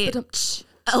 wait.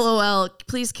 LOL.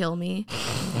 Please kill me.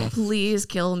 Please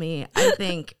kill me. I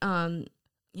think,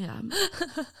 yeah.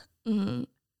 Mm-hmm.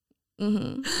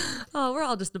 Mm-hmm. Oh, we're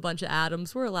all just a bunch of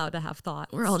atoms. We're allowed to have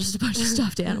thoughts. We're all just a bunch of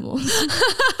stuffed animals.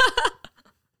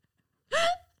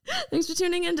 Thanks for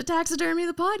tuning in to Taxidermy,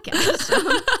 the podcast.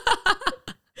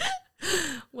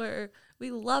 Where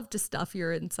we love to stuff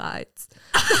your insides.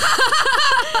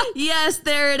 Yes,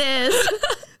 there it is.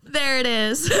 There it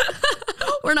is.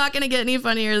 We're not going to get any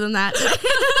funnier than that.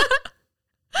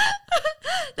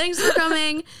 Thanks for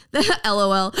coming.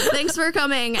 LOL. Thanks for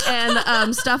coming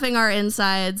and stuffing our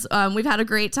insides. We've had a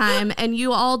great time, and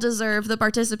you all deserve the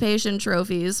participation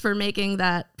trophies for making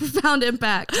that profound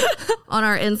impact on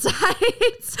our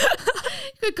insides. You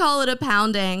could call it a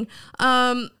pounding.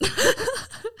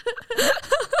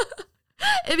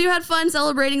 If you had fun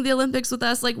celebrating the Olympics with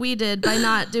us like we did by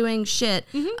not doing shit,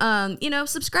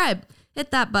 subscribe.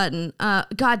 Hit that button.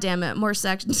 God damn it. More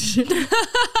section.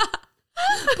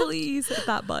 Please hit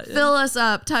that button. Fill us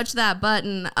up, touch that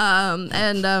button,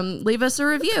 and leave us a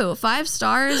review. 5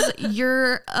 stars.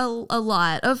 You're a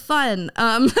lot of fun.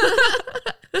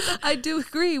 I do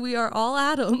agree. We are all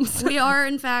atoms. We are,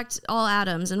 in fact, all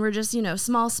atoms, and we're just,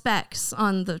 small specks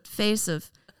on the face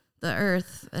of the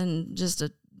earth and just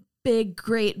a big,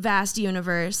 great, vast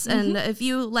universe. And if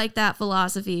you like that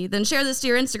philosophy, then share this to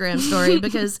your Instagram story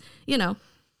because,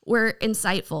 we're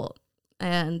insightful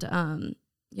and,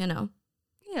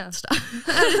 Yeah.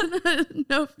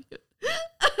 No.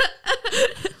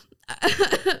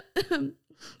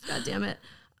 God damn it.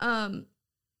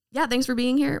 Yeah, thanks for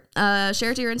being here.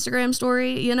 Share it to your Instagram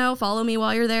story. Follow me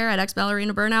while you're there at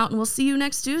xballerinaburnout, and we'll see you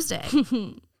next Tuesday.